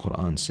work, the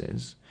Qur'an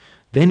says,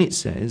 then it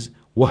says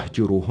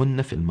وَهْجُرُوهُنَّ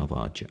فِي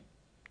الْمَضَاجِعِ,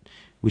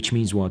 which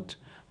means what?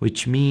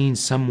 Which means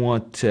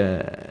somewhat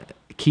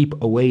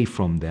keep away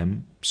from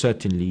them,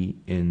 certainly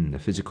in a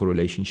physical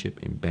relationship,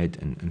 in bed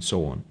and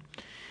so on.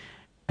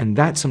 And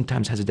that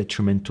sometimes has a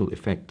detrimental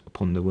effect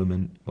upon the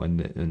woman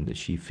when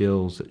she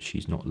feels that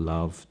she's not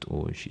loved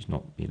or she's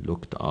not being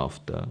looked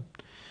after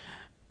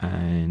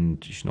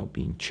and she's not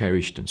being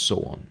cherished and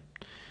so on.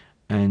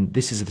 And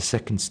this is the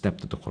second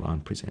step that the Qur'an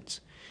presents.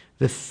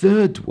 The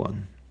third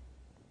one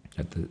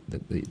that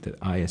the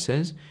ayah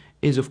says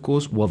is, of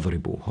course,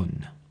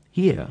 وَضْرِبُوهُنَّ.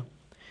 Here,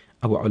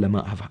 our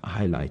ulama have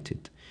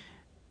highlighted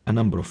a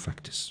number of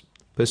factors.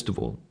 First of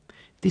all,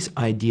 this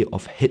idea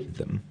of hit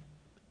them,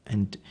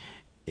 and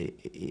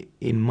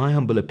in my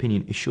humble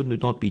opinion, it should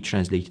not be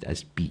translated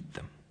as beat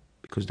them,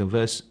 because the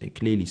verse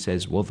clearly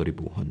says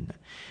وَضْرِبُوهُنَّ,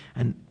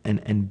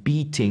 and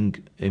beating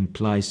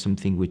implies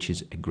something which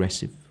is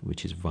aggressive,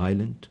 which is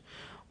violent,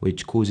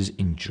 which causes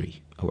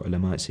injury. Our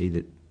ulama say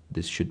that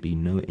there should be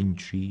no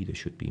injury, there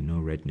should be no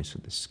redness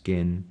of the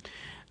skin,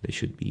 there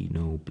should be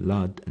no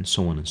blood, and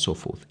so on and so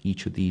forth.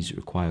 Each of these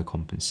require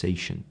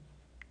compensation,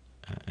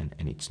 and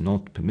it's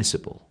not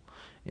permissible.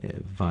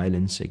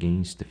 Violence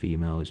against the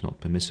female is not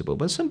permissible.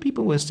 But some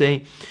people will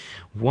say,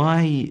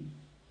 why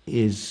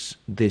is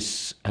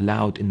this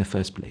allowed in the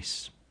first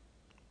place?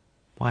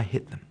 Why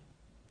hit them?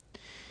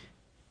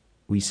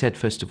 We said,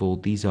 first of all,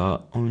 these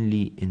are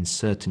only in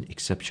certain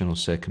exceptional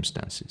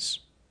circumstances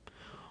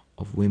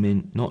of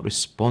women not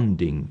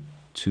responding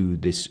to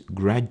this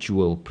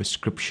gradual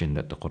prescription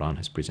that the Qur'an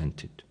has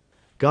presented.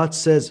 God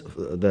says,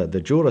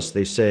 the jurists,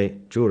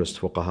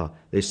 fuqaha,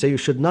 they say you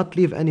should not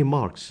leave any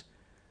marks.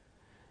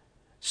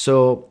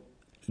 So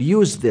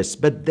use this,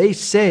 but they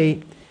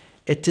say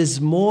it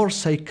is more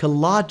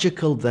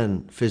psychological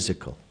than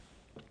physical.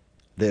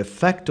 The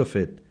effect of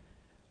it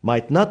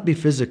might not be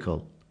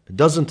physical. It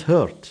doesn't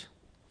hurt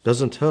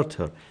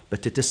her,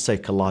 but it is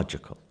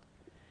psychological.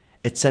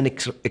 It's an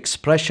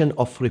expression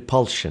of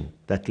repulsion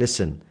that,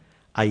 listen,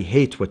 I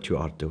hate what you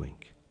are doing.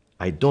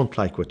 I don't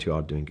like what you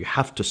are doing. You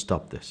have to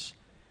stop this.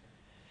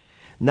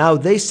 Now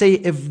they say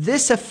if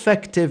this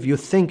effective, you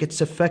think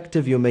it's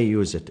effective, you may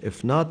use it.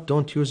 If not,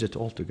 don't use it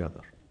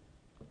altogether.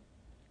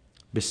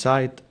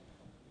 Besides,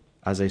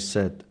 as I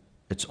said,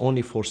 it's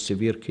only for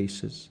severe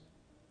cases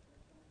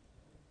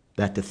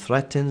that it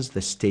threatens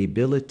the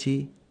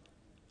stability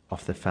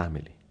of the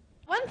family.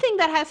 One thing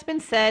that has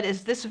been said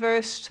is this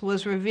verse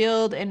was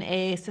revealed in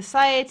a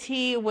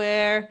society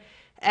where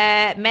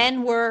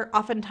men were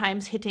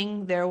oftentimes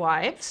hitting their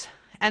wives.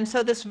 And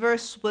so this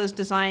verse was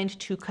designed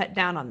to cut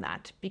down on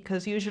that,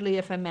 because usually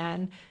if a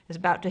man is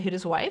about to hit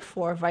his wife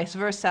or vice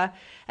versa,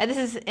 and this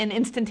is an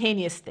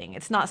instantaneous thing.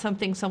 It's not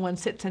something someone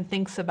sits and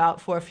thinks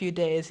about for a few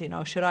days. You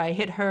know, should I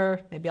hit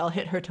her? Maybe I'll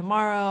hit her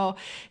tomorrow,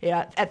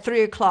 at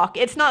 3 o'clock.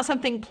 It's not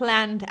something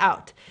planned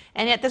out.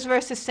 And yet this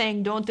verse is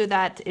saying don't do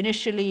that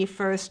initially.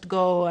 First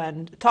go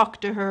and talk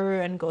to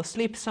her and go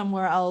sleep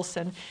somewhere else.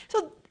 And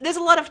so there's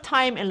a lot of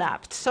time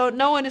elapsed. So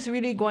no one is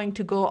really going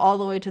to go all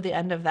the way to the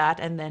end of that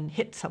and then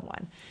hit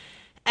someone.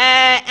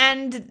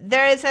 And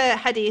there is a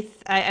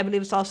hadith, I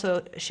believe it's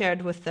also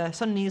shared with the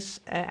Sunnis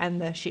and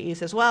the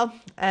Shi'is as well,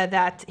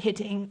 that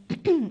hitting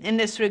in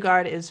this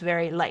regard is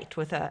very light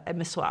with a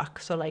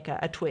miswak, so like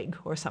a twig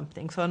or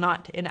something. So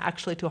not in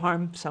actually to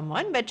harm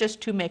someone, but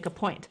just to make a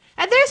point.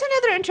 And there's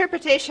another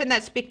interpretation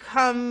that's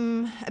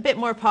become a bit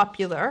more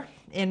popular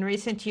in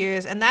recent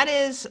years, and that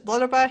is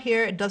ضربة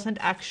here, it doesn't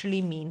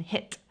actually mean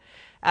hit.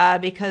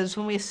 Because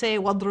when we say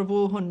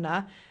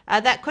وَضْرِبُوهُنَّ,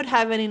 that could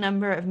have any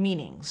number of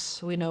meanings.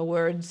 We know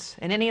words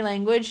in any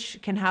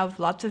language can have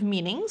lots of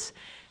meanings.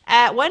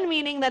 One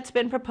meaning that's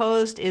been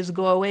proposed is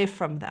go away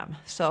from them.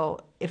 So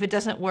if it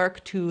doesn't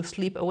work to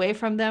sleep away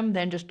from them,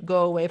 then just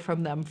go away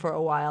from them for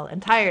a while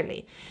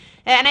entirely.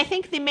 And I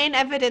think the main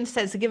evidence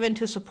that's given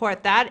to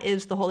support that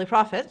is the Holy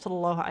Prophet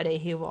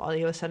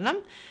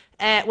ﷺ,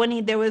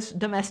 when there was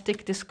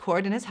domestic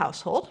discord in his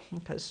household,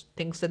 because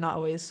things did not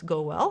always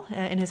go well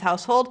in his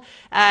household,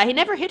 he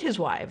never hit his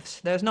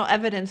wives. There's no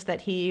evidence that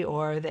he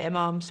or the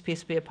imams,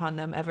 peace be upon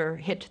them, ever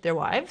hit their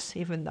wives,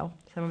 even though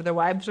some of their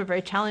wives were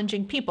very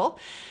challenging people.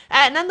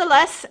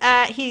 Nonetheless,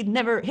 he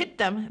never hit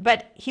them,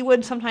 but he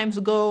would sometimes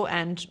go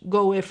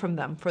away from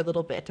them for a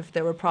little bit if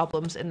there were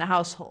problems in the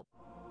household.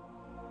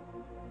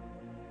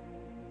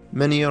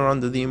 Many are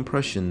under the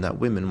impression that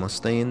women must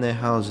stay in their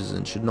houses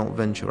and should not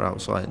venture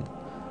outside,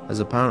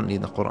 as apparently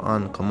the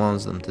Qur'an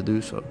commands them to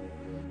do so.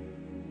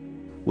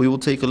 We will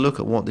take a look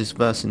at what this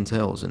verse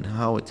entails and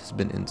how it has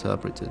been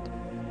interpreted.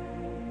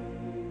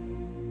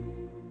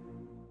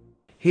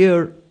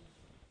 Here,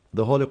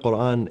 the Holy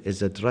Qur'an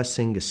is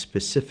addressing a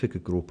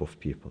specific group of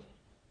people,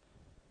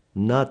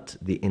 not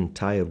the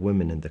entire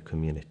women in the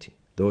community.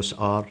 Those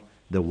are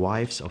the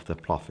wives of the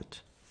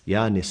Prophet.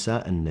 Ya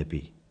Nisa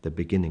an-Nabi, the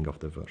beginning of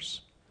the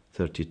verse.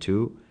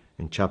 32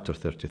 in chapter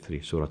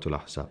 33, Surah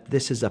Al-Ahzab.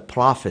 This is a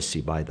prophecy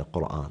by the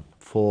Qur'an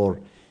for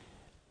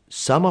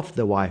some of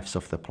the wives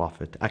of the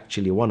Prophet,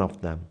 actually one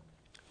of them,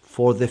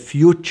 for the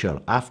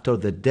future after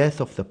the death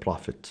of the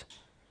Prophet.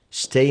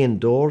 Stay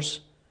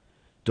indoors,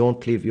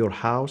 don't leave your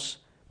house,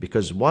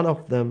 because one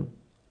of them,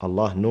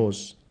 Allah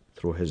knows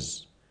through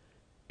His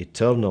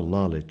eternal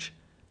knowledge,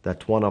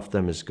 that one of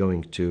them is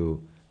going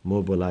to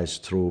mobilize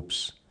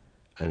troops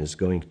and is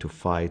going to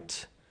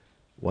fight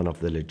one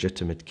of the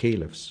legitimate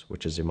caliphs,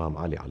 which is Imam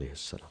Ali alayhi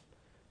salam.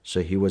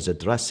 So he was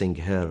addressing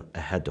her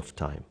ahead of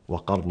time.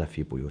 وَقَرْنَ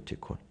فِي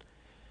بُيُوتِكُنْ.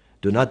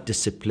 Do not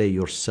display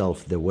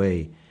yourself the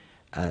way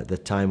at the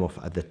time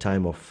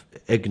of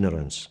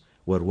ignorance,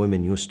 where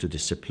women used to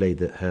display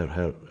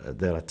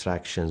their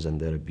attractions and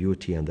their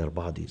beauty and their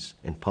bodies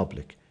in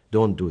public.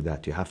 Don't do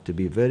that. You have to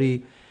be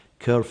very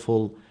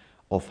careful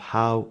of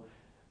how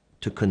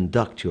to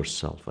conduct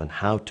yourself and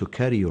how to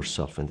carry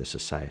yourself in the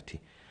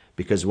society.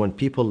 Because when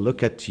people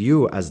look at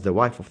you as the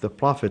wife of the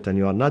Prophet and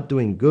you are not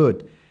doing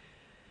good,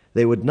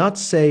 they would not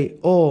say,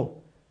 oh,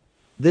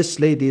 this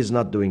lady is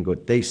not doing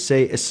good. They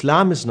say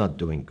Islam is not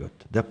doing good.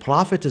 The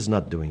Prophet is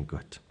not doing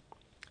good.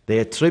 They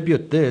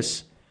attribute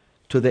this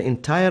to the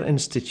entire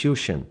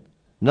institution,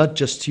 not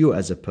just you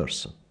as a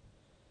person.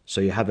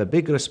 So you have a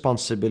big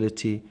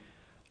responsibility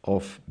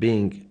of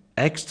being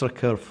extra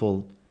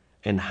careful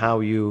in how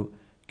you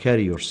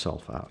carry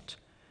yourself out.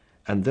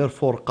 And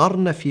therefore,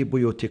 قَرْنَ فِي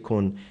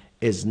بُيُوتِكُنْ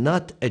is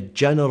not a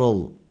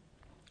general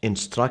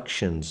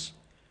instructions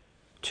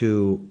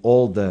to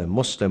all the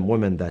Muslim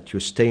women that you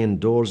stay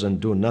indoors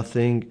and do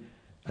nothing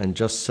and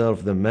just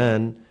serve the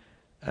men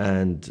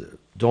and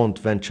don't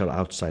venture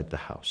outside the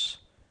house.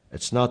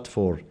 It's not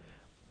for,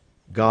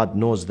 God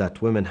knows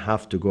that women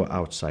have to go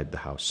outside the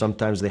house.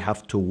 Sometimes they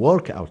have to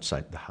work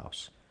outside the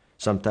house.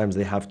 Sometimes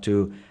they have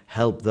to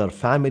help their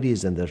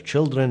families and their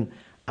children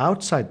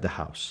outside the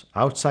house,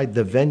 outside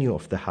the venue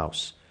of the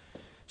house.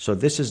 So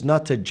this is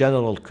not a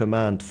general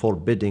command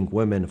forbidding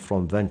women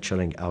from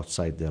venturing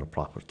outside their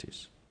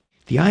properties.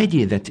 The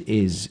idea that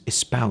is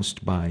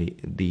espoused by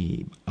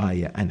the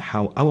ayah and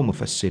how our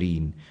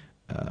mufassirin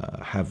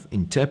have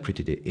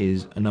interpreted it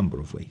is a number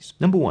of ways.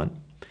 Number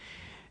one,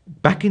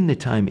 back in the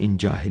time in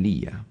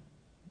Jahiliyyah,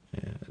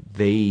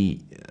 the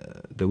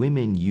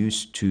women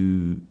used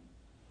to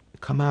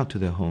come out to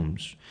their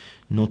homes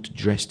not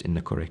dressed in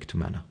the correct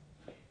manner.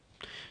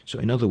 So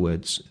in other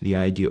words, the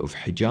idea of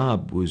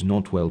hijab was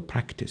not well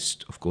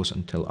practiced, of course,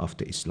 until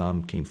after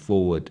Islam came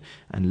forward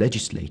and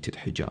legislated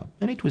hijab.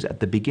 And it was at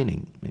the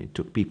beginning. It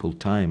took people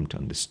time to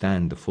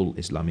understand the full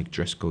Islamic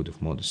dress code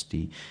of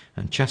modesty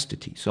and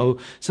chastity. So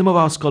some of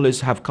our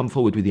scholars have come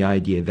forward with the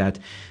idea that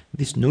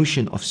this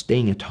notion of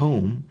staying at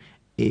home,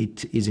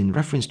 it is in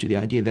reference to the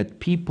idea that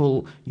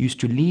people used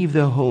to leave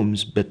their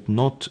homes but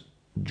not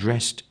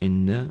dressed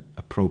in the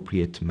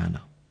appropriate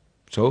manner.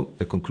 So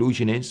the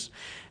conclusion is,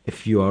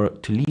 if you are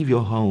to leave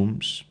your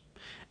homes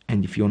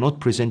and if you're not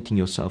presenting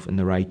yourself in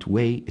the right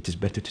way, it is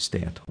better to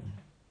stay at home.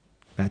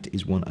 That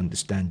is one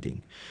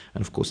understanding.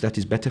 And of course, that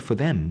is better for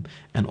them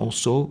and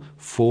also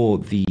for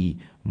the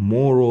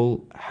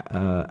moral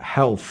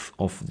health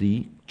of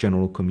the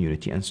general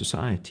community and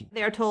society.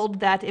 They are told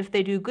that if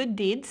they do good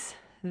deeds,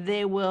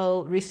 they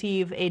will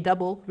receive a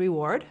double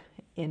reward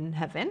in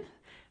heaven.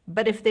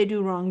 but if they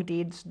do wrong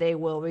deeds, they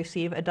will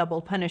receive a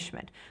double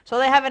punishment. So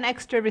they have an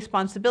extra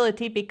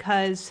responsibility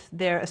because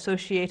they're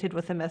associated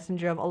with the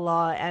Messenger of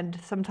Allah, and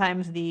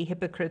sometimes the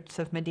hypocrites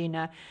of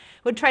Medina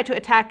would try to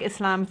attack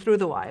Islam through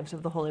the wives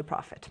of the Holy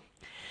Prophet.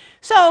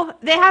 So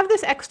they have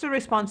this extra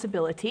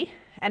responsibility,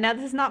 and now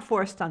this is not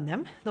forced on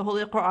them. The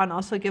Holy Qur'an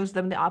also gives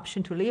them the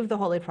option to leave the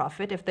Holy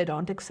Prophet if they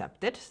don't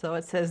accept it. So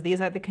it says these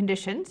are the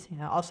conditions.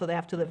 Also they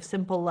have to live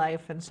simple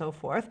life and so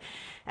forth.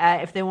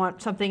 If they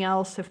want something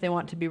else, if they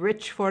want to be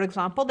rich, for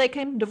example, they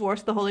can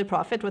divorce the Holy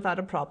Prophet without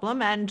a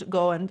problem and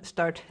go and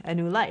start a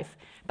new life.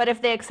 But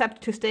if they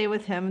accept to stay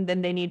with him,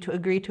 then they need to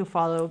agree to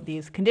follow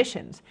these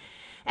conditions.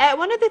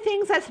 One of the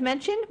things that's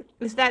mentioned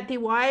is that the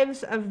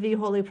wives of the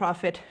Holy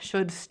Prophet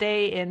should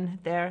stay in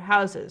their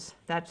houses.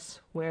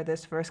 That's where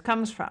this verse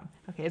comes from.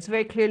 Okay, it's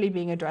very clearly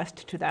being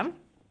addressed to them.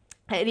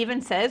 It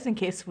even says, in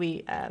case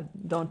we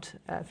don't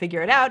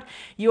figure it out,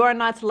 you are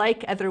not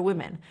like other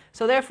women.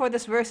 So therefore,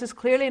 this verse is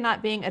clearly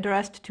not being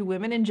addressed to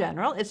women in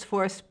general. It's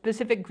for a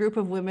specific group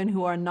of women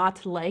who are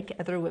not like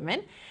other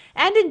women.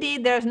 And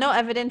indeed, there's no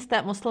evidence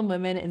that Muslim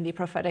women in the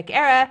prophetic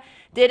era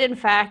did in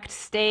fact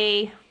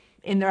stay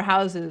in their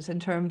houses in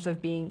terms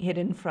of being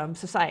hidden from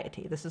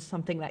society. This is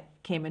something that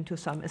came into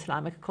some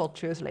Islamic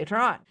cultures later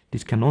on.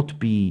 This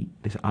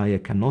ayah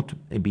cannot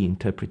be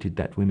interpreted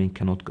that women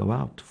cannot go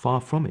out.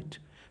 Far from it.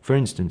 For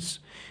instance,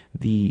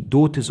 the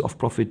daughters of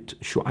Prophet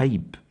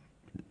Shu'aib,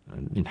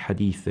 in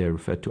hadith they're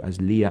referred to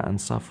as Leah and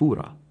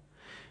Safura.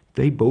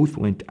 They both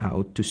went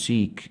out to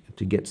seek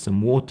to get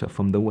some water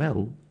from the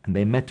well, and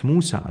they met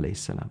Musa alayhi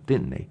salam,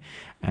 didn't they?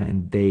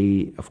 And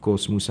they, of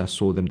course, Musa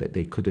saw them that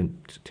they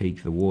couldn't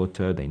take the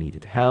water, they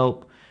needed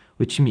help,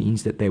 which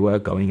means that they were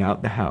going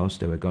out the house,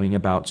 they were going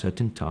about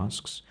certain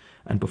tasks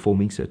and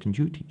performing certain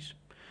duties.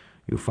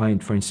 You'll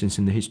find, for instance,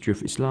 in the history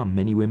of Islam,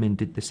 many women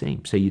did the same.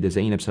 Sayyida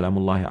Zainab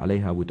salamullahi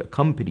alayha would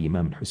accompany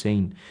Imam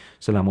Hussein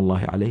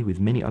salamullahi alayhi with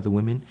many other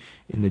women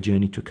in the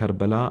journey to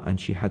Karbala, and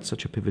she had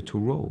such a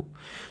pivotal role.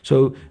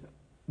 So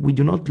we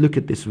do not look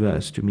at this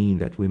verse to mean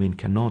that women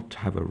cannot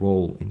have a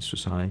role in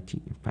society.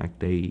 In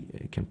fact, they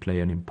can play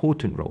an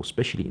important role,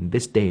 especially in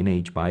this day and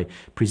age, by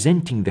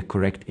presenting the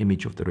correct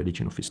image of the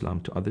religion of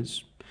Islam to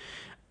others,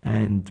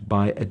 and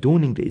by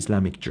adorning the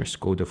Islamic dress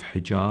code of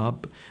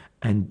hijab,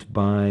 and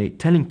by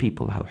telling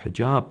people how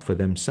hijab for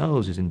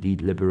themselves is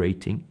indeed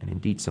liberating and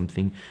indeed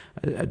something,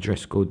 a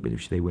dress code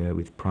which they wear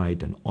with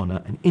pride and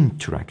honor and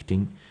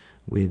interacting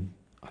with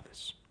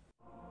others.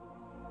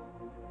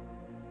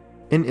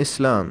 In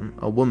Islam,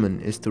 a woman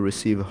is to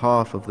receive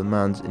half of the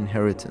man's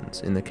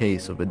inheritance in the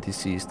case of a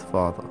deceased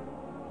father.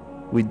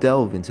 We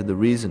delve into the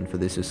reason for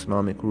this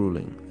Islamic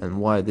ruling and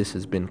why this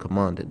has been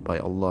commanded by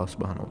Allah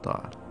subhanahu wa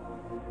ta'ala.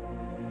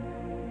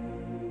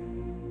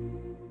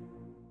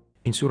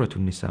 In Surah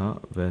An-Nisa,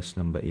 verse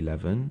number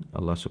 11,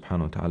 Allah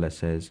subhanahu wa ta'ala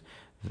says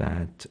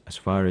that as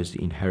far as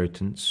the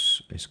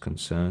inheritance is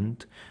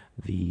concerned,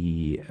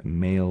 the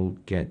male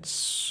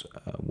gets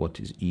what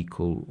is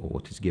equal or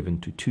what is given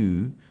to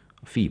two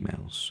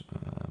females.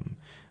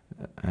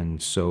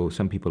 And so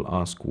some people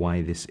ask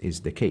why this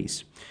is the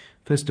case.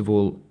 First of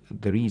all,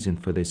 the reason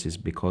for this is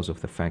because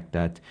of the fact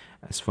that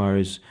as far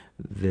as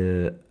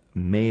the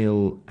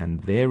male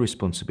and their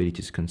responsibility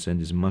is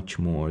concerned is much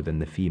more than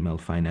the female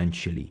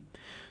financially.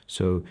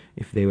 So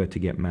if they were to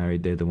get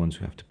married, they're the ones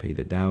who have to pay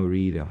the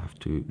dowry, they'll have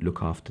to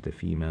look after the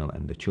female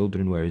and the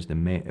children, whereas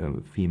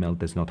the female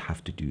does not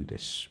have to do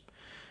this.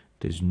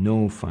 There's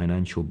no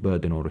financial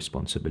burden or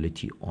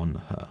responsibility on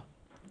her.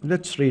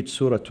 Let's read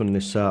Surah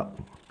An-Nisa,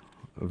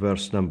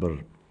 verse number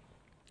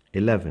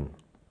 11.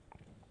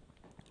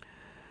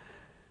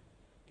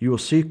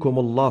 يوصيكم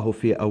الله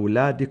في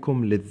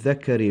أولادكم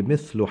للذكر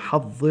مثل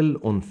حظ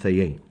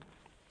الأنثيين.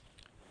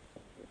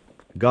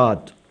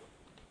 God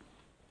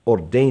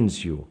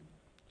ordains you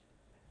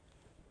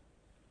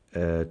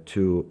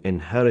to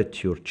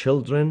inherit your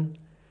children.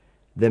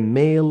 The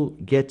male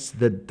gets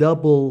the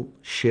double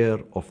share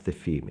of the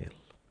female.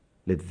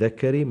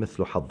 للذكر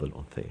مثل حظ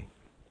الأنثيين.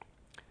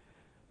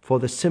 For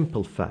the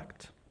simple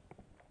fact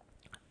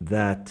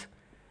that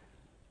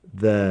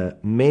the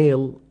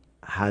male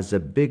has a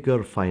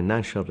bigger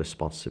financial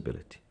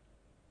responsibility.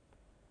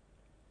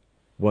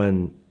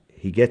 When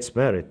he gets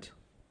married,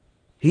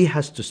 he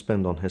has to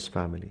spend on his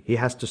family, he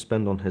has to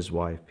spend on his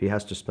wife, he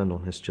has to spend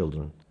on his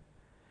children.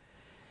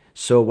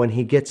 So when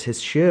he gets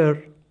his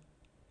share,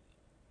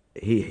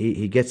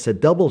 he gets a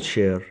double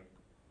share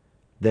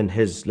than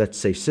his, let's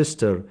say,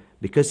 sister,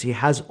 because he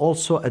has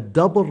also a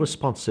double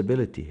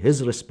responsibility.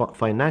 His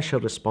financial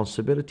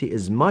responsibility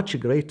is much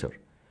greater.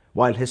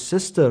 While his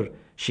sister,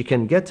 she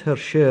can get her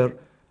share,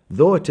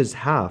 though it is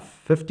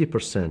half,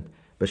 50%,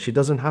 but she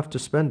doesn't have to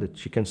spend it,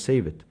 she can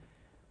save it.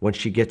 When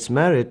she gets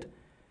married,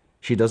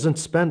 she doesn't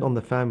spend on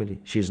the family.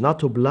 She is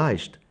not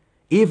obliged.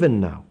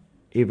 Even now,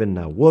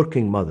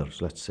 working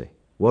mothers, let's say,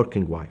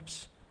 working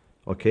wives,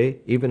 okay?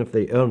 Even if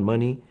they earn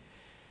money,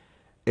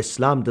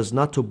 Islam does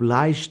not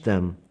oblige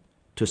them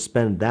to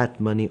spend that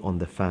money on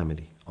the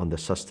family, on the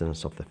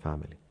sustenance of the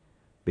family.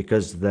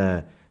 Because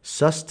the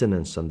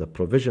Sustenance and the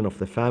provision of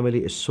the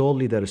family is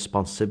solely the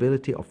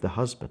responsibility of the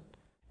husband.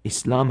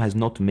 Islam has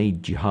not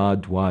made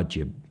jihad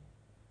wajib,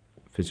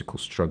 physical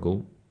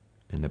struggle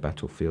in the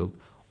battlefield,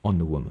 on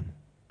the woman.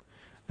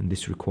 And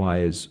this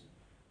requires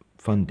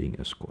funding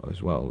as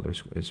well.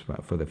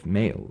 For the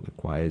male,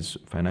 requires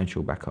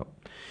financial backup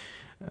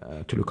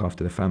to look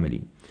after the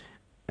family.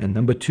 And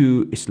number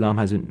two, Islam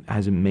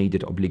hasn't made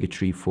it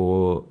obligatory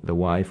for the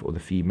wife or the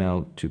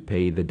female to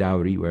pay the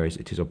dowry, whereas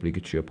it is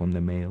obligatory upon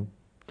the male.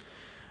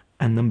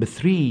 And number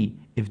three,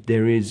 if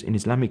there is, in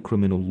Islamic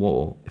criminal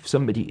law, if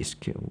somebody is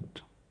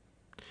killed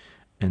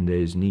and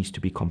there needs to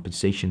be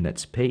compensation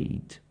that's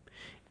paid,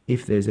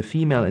 if there's a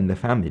female in the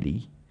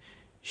family,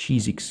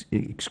 she's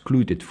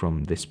excluded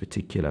from this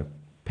particular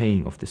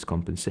paying of this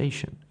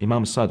compensation.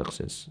 Imam Sadiq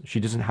says she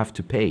doesn't have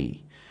to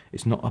pay.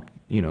 It's not,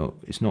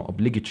 it's not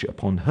obligatory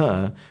upon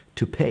her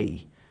to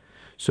pay.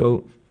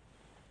 So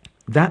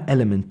that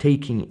element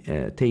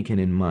taken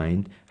in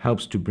mind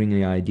helps to bring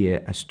the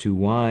idea as to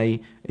why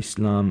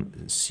Islam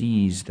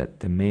sees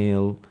that the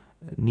male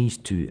needs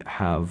to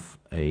have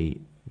a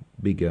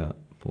bigger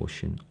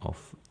portion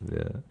of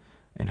the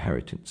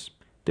inheritance.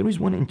 There is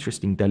one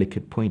interesting,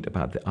 delicate point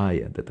about the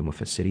ayah that the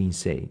Mufassirin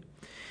say.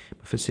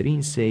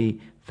 Mufassirin say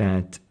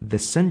that the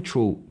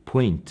central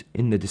point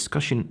in the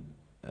discussion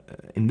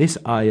in this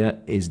ayah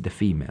is the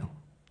female.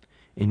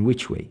 In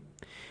which way?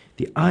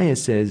 The ayah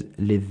says,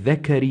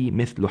 لِلذَّكَرِ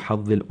مِثْلُ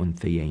حَظِّ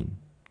الْأُنْثَيَيْنِ,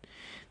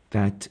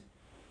 that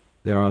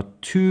there are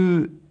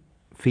two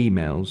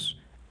females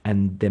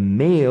and the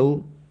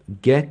male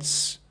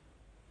gets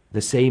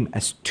the same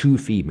as two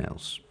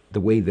females, the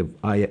way the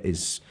ayah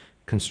is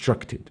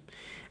constructed.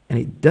 And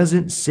it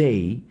doesn't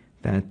say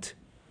that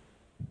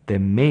the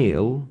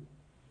male,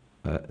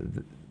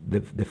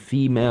 the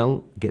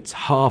female gets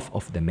half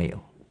of the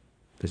male.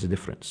 There's a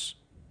difference.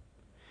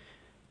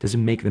 It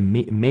doesn't make the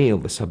male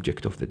the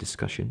subject of the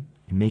discussion.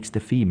 It makes the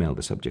female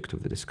the subject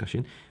of the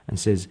discussion and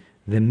says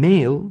the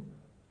male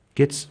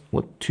gets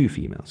what two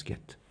females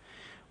get.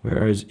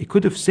 Whereas it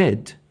could have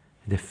said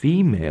the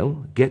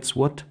female gets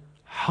what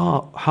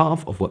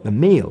half of what the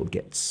male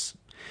gets.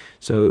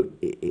 So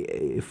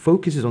it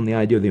focuses on the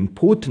idea of the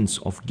importance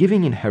of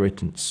giving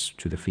inheritance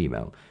to the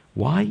female.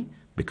 Why?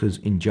 Because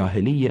in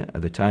Jahiliyyah,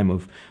 at the time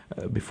of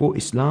before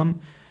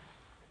Islam,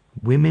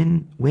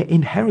 women were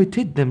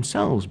inherited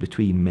themselves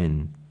between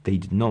men. They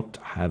did not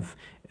have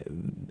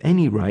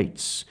any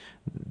rights.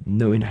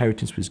 No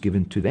inheritance was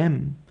given to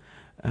them.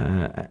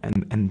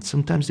 And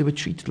sometimes they were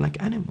treated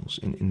like animals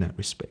in that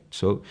respect.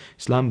 So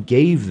Islam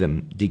gave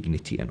them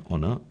dignity and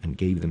honor and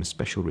gave them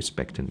special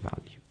respect and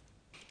value.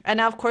 And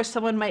now, of course,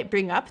 someone might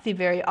bring up the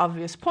very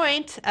obvious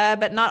point,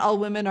 but not all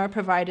women are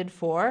provided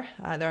for.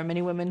 There are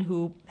many women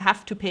who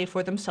have to pay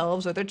for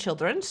themselves or their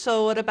children.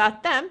 So what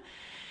about them?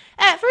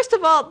 First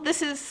of all,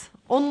 this is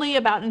only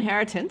about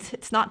inheritance.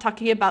 It's not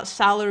talking about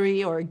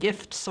salary or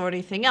gifts or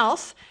anything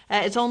else.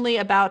 It's only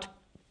about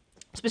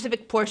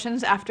specific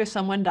portions after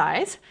someone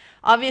dies.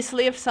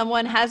 Obviously, if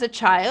someone has a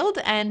child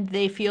and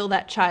they feel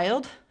that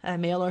child,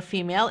 male or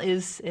female,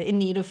 is in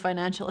need of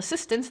financial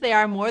assistance, they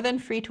are more than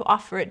free to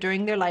offer it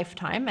during their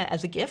lifetime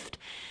as a gift.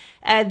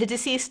 The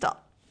deceased,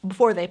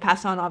 before they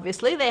pass on,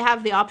 obviously, they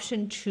have the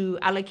option to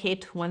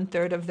allocate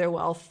 1/3 of their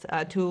wealth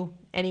to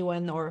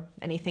anyone or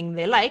anything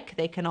they like.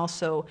 They can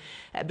also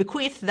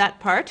bequeath that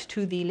part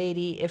to the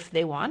lady if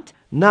they want.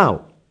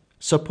 Now,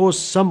 suppose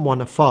someone,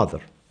 a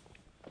father,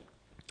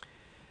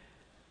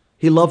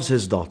 he loves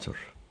his daughter.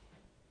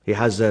 He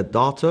has a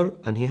daughter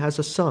and he has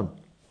a son,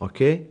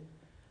 okay?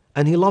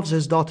 And he loves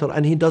his daughter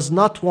and he does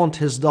not want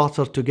his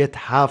daughter to get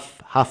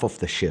half of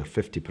the share,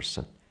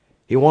 50%.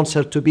 He wants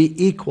her to be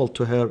equal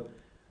to her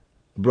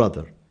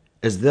brother.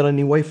 Is there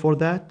any way for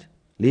that?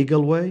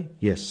 Legal way?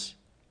 Yes,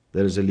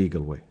 there is a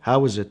legal way.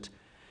 How is it?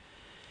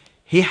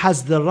 He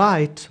has the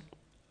right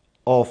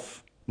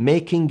of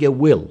making a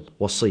will,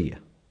 wasiyah,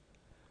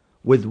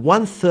 with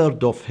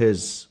 1/3 of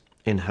his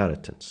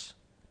inheritance.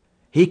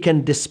 He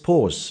can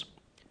dispose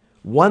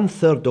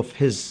 1/3 of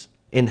his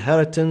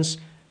inheritance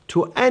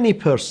to any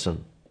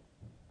person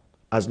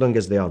as long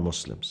as they are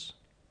Muslims.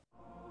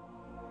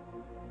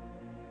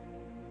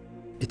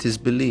 It is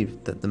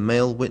believed that the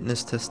male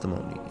witness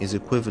testimony is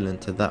equivalent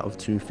to that of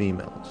two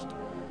females.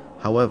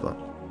 However,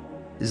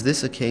 is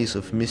this a case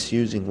of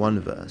misusing one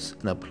verse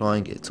and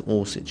applying it to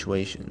all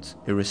situations,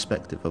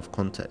 irrespective of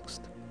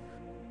context?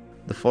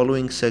 The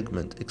following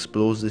segment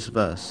explores this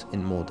verse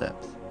in more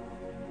depth.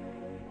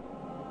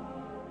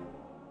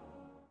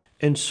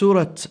 In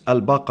Surah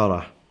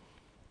Al-Baqarah,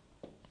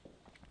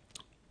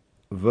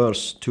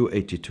 verse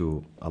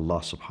 282, Allah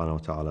subhanahu wa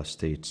ta'ala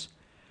states,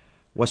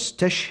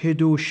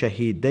 وَاسْتَشْهِدُوا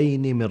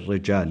شَهِيدَيْنِ مِنْ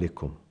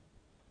رِجَالِكُمْ.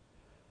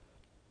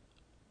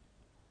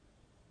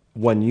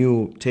 When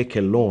you take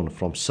a loan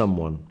from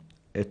someone,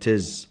 it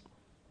is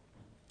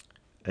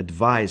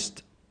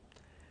advised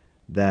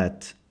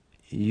that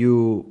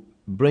you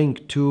bring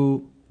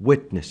two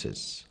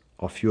witnesses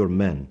of your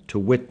men to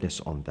witness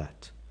on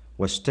that.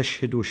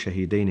 وَاسْتَشْهِدُوا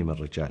شَهِيدَيْنِ مِنْ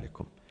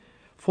رِجَالِكُمْ.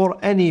 For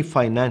any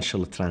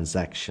financial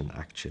transaction,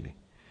 actually.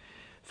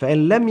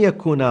 فَإِنْ لَمْ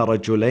يَكُونَا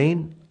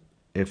رَجُلَيْنِ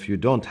if you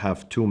don't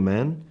have two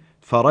men,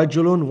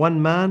 فرجل,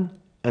 one man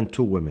and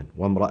two women,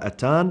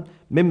 وامرأتان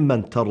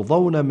ممن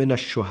ترضون من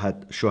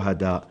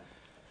الشهداء,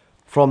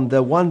 from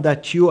the one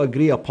that you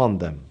agree upon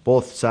them.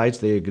 Both sides,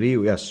 they agree,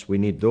 yes, we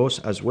need those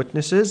as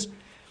witnesses.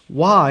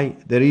 Why?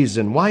 The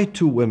reason why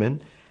two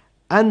women,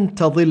 أن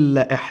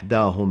تضل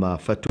إحداهما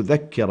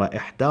فتذكر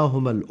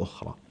إحداهما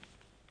الأخرى.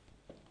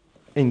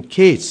 In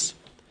case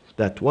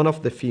that one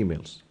of the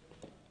females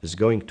is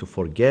going to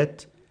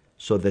forget,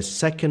 so the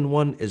second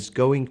one is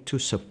going to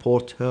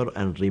support her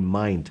and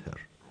remind her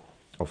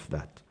of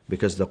that.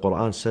 Because the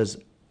Qur'an says,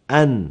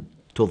 أن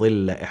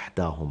تضل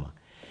إحداهما.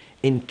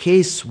 In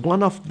case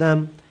one of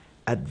them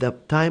at the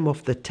time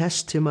of the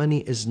testimony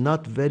is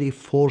not very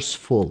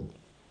forceful,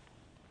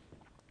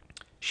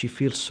 she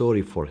feels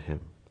sorry for him.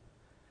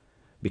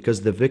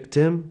 Because the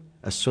victim,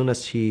 as soon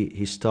as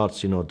he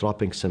starts,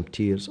 dropping some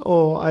tears,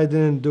 oh, I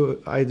didn't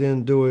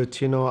do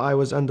it, I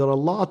was under a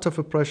lot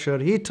of pressure,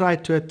 he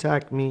tried to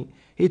attack me,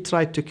 he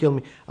tried to kill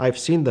me. I've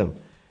seen them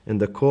in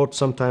the court,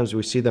 sometimes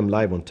we see them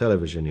live on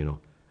television,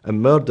 A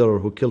murderer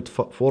who killed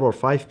 4 or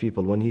 5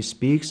 people, when he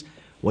speaks,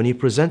 when he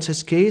presents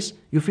his case,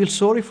 you feel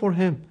sorry for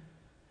him.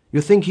 You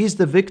think he's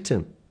the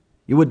victim.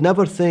 You would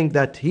never think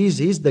that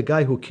he's the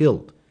guy who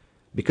killed.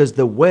 Because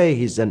the way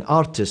he's an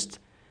artist,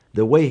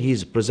 the way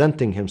he's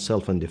presenting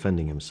himself and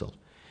defending himself.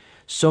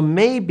 So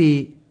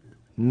maybe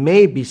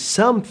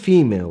some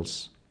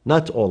females,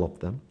 not all of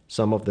them,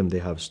 some of them they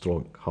have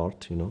strong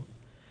heart,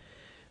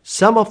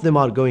 Some of them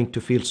are going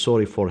to feel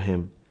sorry for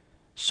him,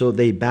 so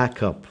they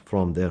back up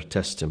from their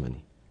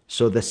testimony.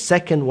 So the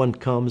second one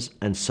comes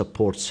and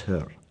supports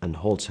her and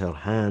holds her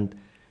hand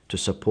to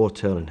support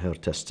her in her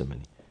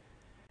testimony.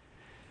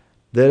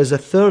 There is a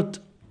third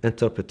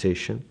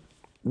interpretation.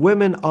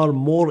 Women are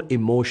more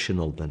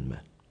emotional than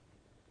men.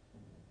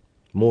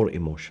 More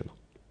emotional.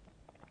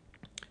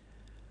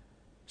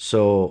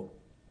 So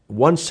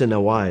once in a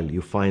while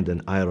you find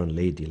an iron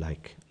lady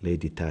like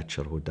Lady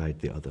Thatcher who died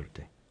the other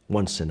day.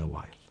 Once in a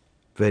while.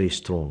 Very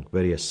strong,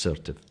 very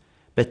assertive.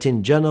 But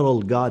in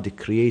general, God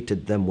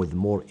created them with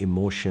more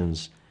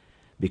emotions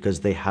because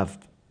they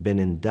have been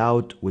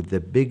endowed with the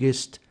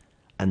biggest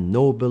and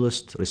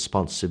noblest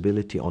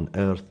responsibility on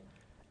earth,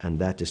 and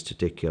that is to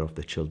take care of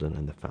the children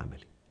and the family.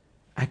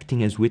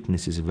 Acting as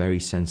witness is very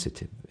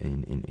sensitive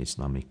in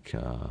Islamic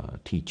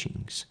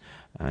teachings,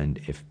 and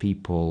if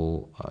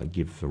people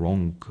give the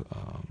wrong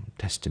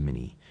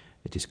testimony,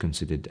 it is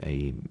considered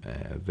a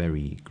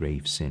very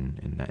grave sin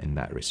in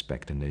that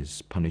respect, and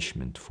there's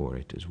punishment for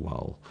it as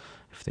well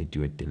if they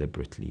do it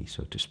deliberately,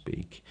 so to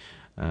speak.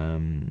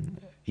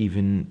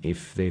 Even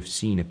if they've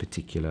seen a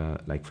particular,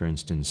 like for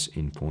instance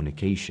in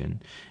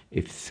fornication,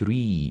 if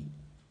 3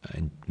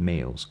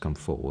 males come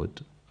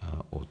forward,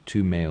 or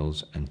 2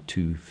 males and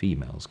 2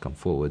 females come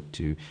forward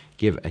to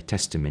give a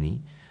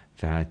testimony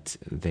that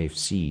they've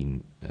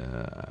seen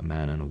a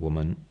man and a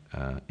woman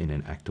in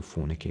an act of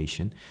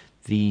fornication,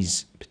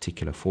 these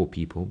particular 4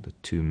 people, the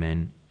 2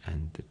 men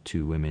and the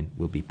 2 women,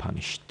 will be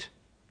punished,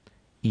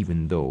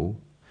 even though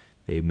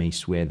they may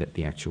swear that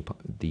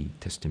the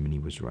testimony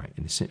was right.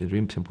 And the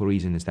very simple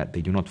reason is that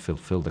they do not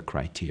fulfill the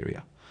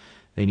criteria.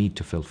 They need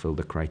to fulfill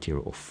the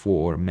criteria of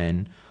 4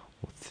 men,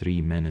 or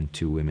 3 men and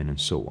 2 women, and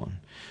so on.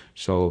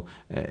 So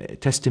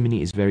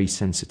testimony is very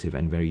sensitive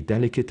and very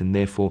delicate, and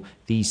therefore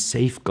these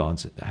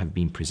safeguards have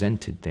been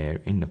presented there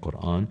in the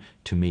Qur'an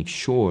to make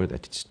sure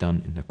that it's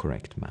done in the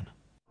correct manner.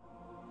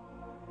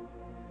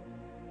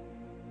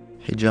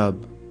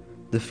 Hijab,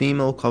 the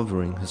female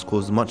covering, has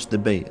caused much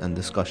debate and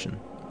discussion,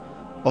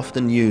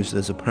 often used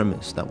as a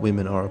premise that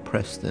women are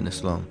oppressed in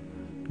Islam,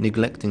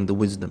 neglecting the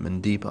wisdom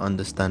and deeper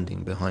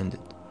understanding behind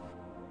it.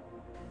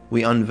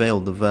 We unveil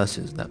the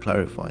verses that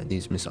clarify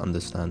these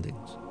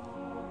misunderstandings.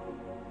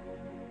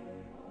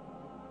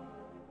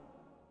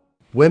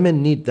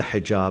 Women need the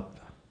hijab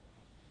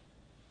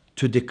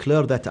to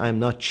declare that I'm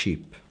not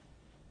cheap.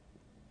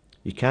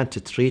 You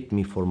can't treat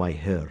me for my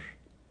hair.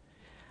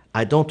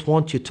 I don't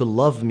want you to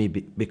love me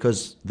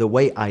because the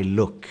way I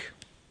look.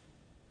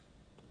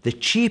 The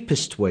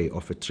cheapest way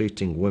of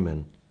treating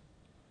women,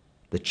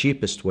 the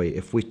cheapest way,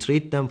 if we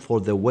treat them for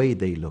the way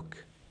they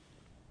look.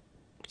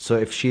 So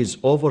if she's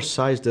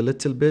oversized a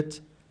little bit,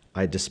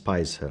 I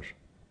despise her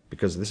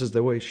because this is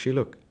the way she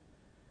looks.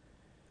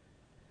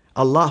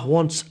 Allah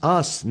wants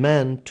us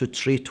men to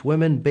treat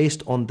women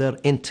based on their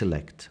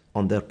intellect,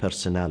 on their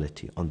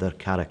personality, on their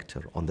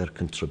character, on their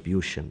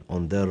contribution,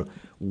 on their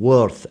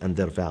worth and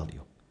their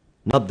value,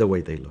 not the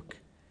way they look.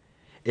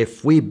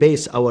 If we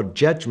base our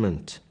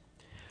judgment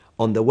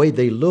on the way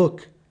they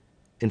look,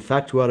 in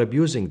fact, we are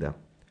abusing them.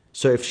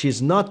 So if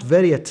she's not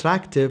very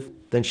attractive,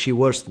 then she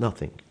worth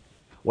nothing.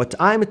 What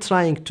I'm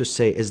trying to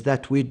say is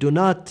that we do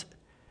not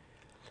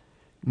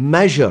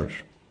measure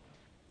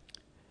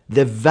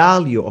the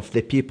value of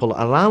the people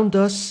around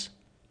us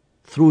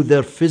through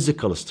their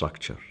physical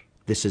structure.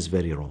 This is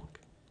very wrong.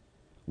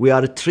 We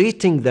are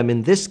treating them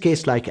in this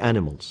case like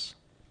animals,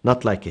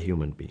 not like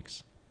human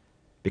beings.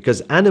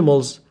 Because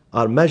animals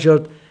are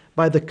measured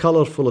by the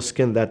colorful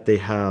skin that they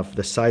have,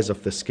 the size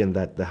of the skin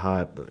that they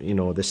have,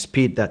 the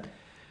speed that...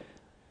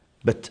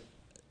 But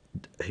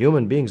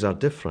human beings are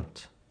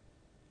different.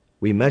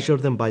 We measure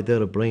them by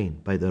their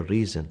brain, by their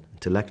reason,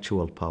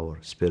 intellectual power,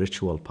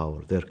 spiritual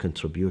power, their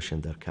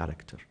contribution, their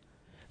character.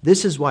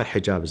 This is why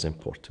hijab is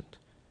important.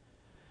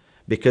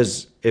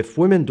 Because if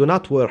women do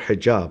not wear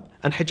hijab,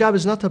 and hijab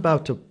is not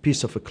about a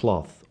piece of a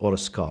cloth or a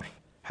scarf.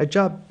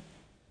 Hijab,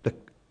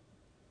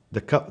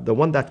 the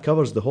one that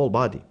covers the whole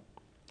body.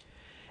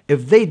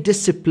 If they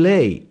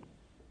display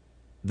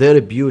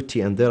their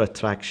beauty and their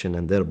attraction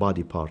and their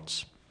body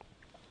parts,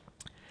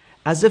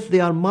 as if they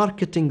are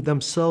marketing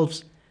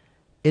themselves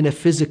in a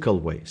physical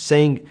way,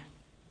 saying,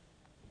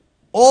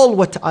 all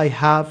what I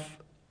have,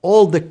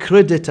 all the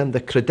credit and the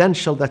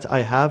credential that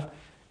I have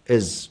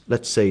is,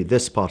 let's say,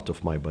 this part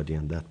of my body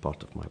and that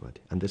part of my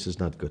body. And this is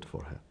not good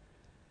for her.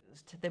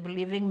 The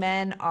believing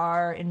men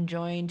are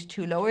enjoined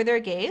to lower their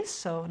gaze,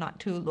 so not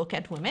to look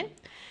at women,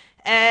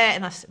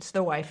 unless it's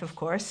their wife, of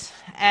course,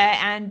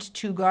 and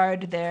to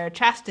guard their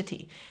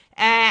chastity.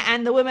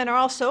 And the women are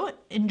also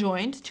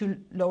enjoined to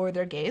lower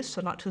their gaze,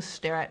 so not to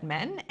stare at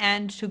men,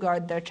 and to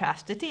guard their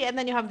chastity. And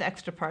then you have the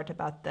extra part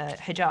about the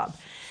hijab.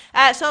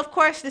 So of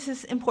course this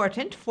is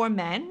important for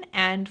men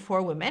and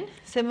for women.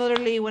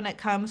 Similarly, when it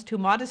comes to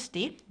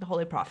modesty, the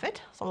Holy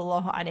Prophet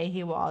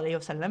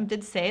ﷺ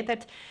did say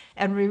that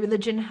every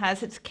religion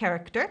has its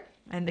character,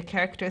 and the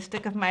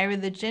characteristic of my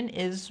religion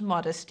is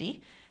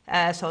modesty.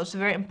 So it's a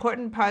very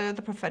important part of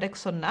the prophetic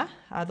sunnah.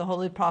 The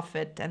Holy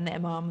Prophet and the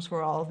Imams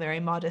were all very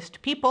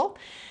modest people.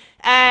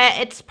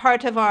 It's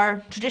part of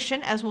our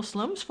tradition as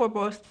Muslims for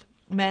both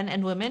men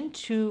and women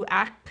to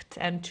act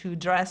and to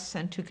dress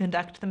and to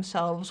conduct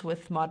themselves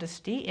with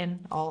modesty in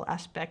all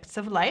aspects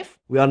of life.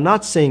 We are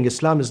not saying,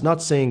 Islam is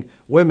not saying,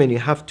 women, you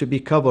have to be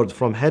covered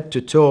from head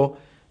to toe,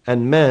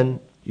 and men,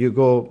 you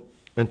go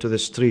into the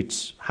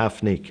streets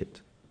half naked.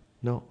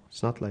 No,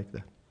 it's not like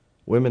that.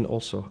 Men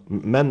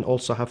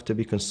also have to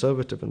be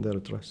conservative in their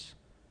dress.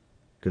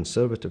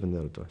 Conservative in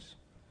their dress.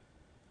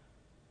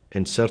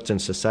 In certain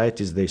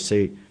societies, they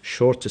say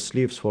short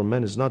sleeves for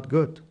men is not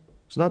good.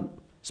 It's not,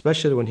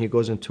 especially when he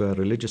goes into a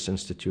religious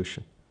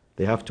institution.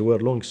 They have to wear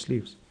long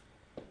sleeves.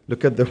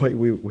 Look at the way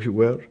we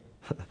wear,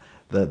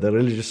 the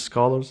religious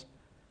scholars.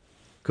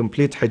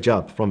 Complete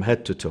hijab from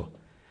head to toe.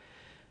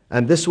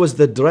 And this was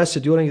the dress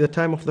during the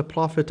time of the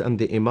Prophet and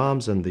the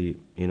Imams and the,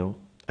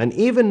 and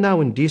even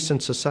now in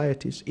decent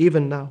societies,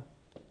 even now,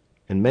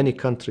 in many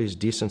countries,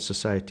 decent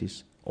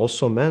societies,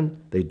 also men,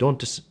 they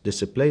don't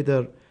display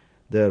their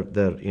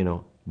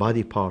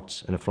body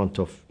parts in front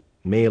of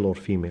male or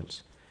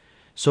females.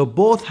 So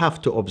both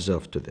have to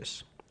observe to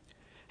this.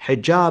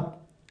 Hijab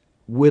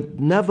would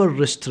never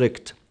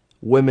restrict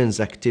women's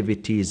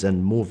activities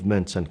and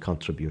movements and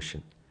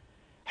contribution.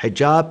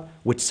 Hijab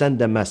would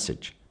send a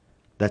message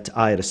that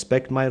I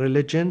respect my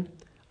religion,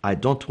 I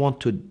don't want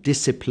to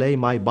display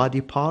my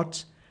body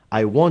parts,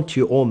 I want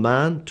you, oh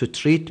man, to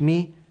treat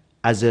me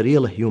as a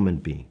real human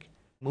being.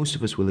 Most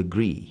of us will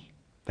agree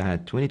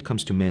that when it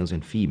comes to males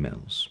and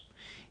females,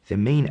 the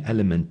main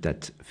element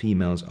that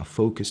females are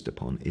focused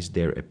upon is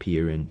their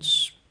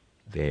appearance,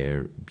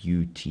 their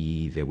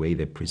beauty, the way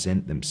they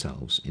present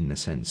themselves in a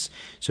sense.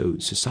 So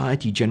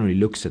society generally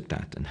looks at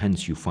that, and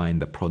hence you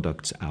find the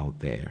products out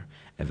there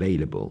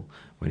available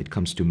when it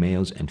comes to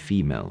males and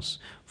females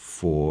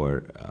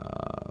for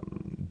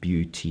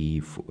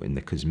beauty, in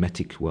the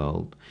cosmetic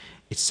world.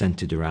 It's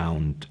centered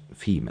around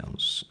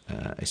females,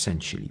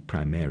 essentially,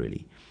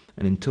 primarily.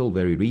 And until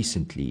very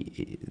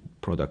recently,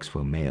 products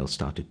for males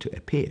started to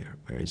appear,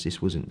 whereas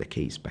this wasn't the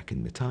case back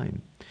in the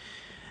time.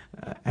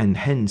 And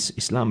hence,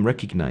 Islam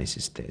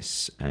recognizes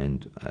this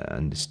and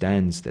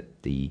understands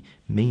that the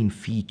main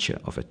feature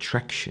of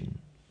attraction,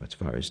 as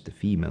far as the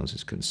females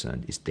is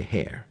concerned, is the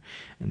hair.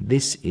 And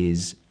this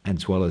is,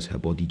 as well as her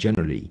body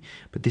generally,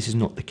 but this is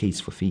not the case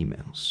for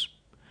females.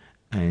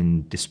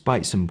 And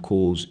despite some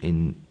calls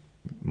in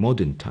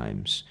modern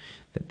times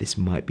that this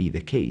might be the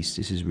case,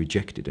 this is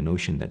rejected, a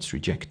notion that's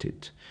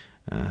rejected,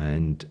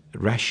 and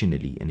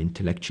rationally and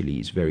intellectually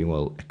is very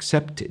well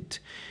accepted.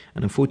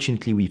 And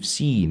unfortunately, we've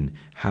seen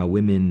how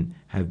women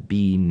have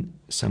been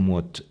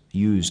somewhat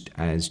used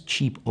as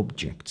cheap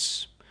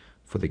objects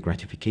for the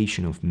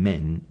gratification of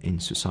men in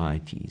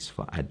societies,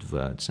 for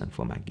adverts and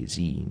for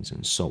magazines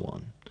and so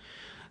on.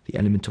 The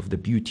element of the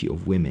beauty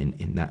of women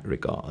in that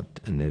regard,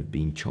 and they've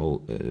been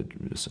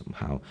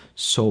somehow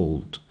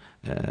sold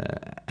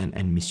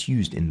and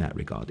misused in that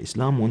regard.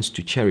 Islam wants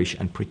to cherish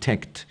and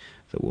protect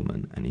the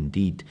woman, and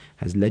indeed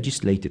has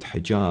legislated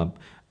hijab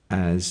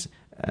as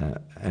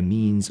a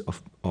means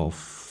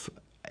of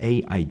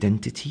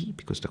identity,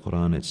 because the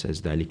Qur'an, it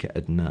says ذَلِكَ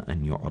أَدْنَى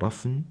أَنْ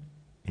يُعْرَفْنَ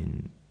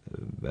in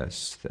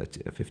verse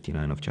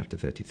 59 of chapter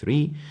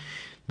 33,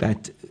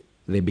 that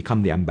they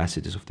become the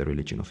ambassadors of the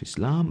religion of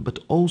Islam, but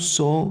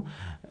also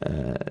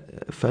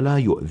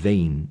فَلَا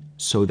يُؤْذَيْنَ,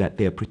 so that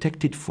they are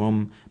protected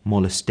from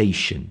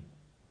molestation,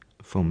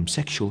 from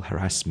sexual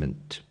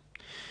harassment,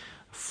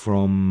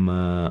 from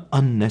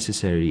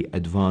unnecessary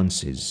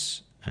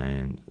advances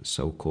and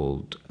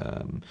so-called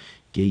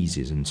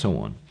gazes and so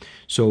on.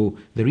 So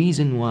the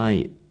reason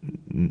why,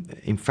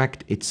 in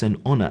fact, it's an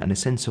honor and a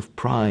sense of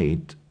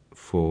pride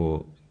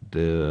for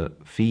the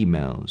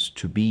females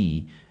to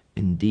be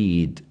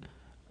indeed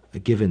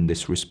given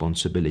this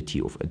responsibility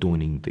of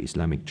adorning the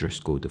Islamic dress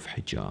code of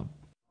hijab.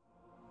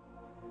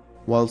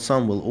 While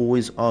some will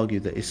always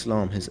argue that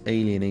Islam has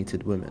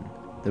alienated women,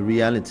 the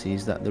reality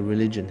is that the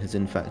religion has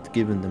in fact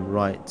given them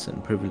rights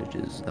and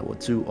privileges that were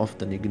too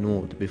often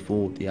ignored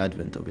before the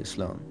advent of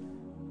Islam.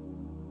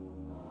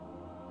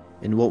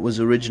 In what was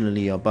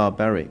originally a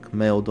barbaric,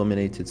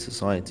 male-dominated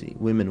society,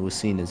 women were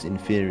seen as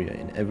inferior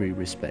in every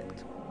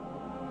respect.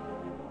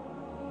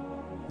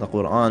 The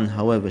Qur'an,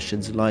 however,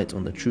 sheds light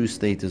on the true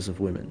status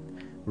of women,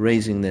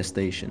 raising their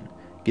station,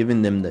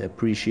 giving them the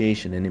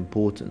appreciation and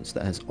importance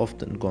that has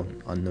often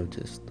gone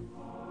unnoticed.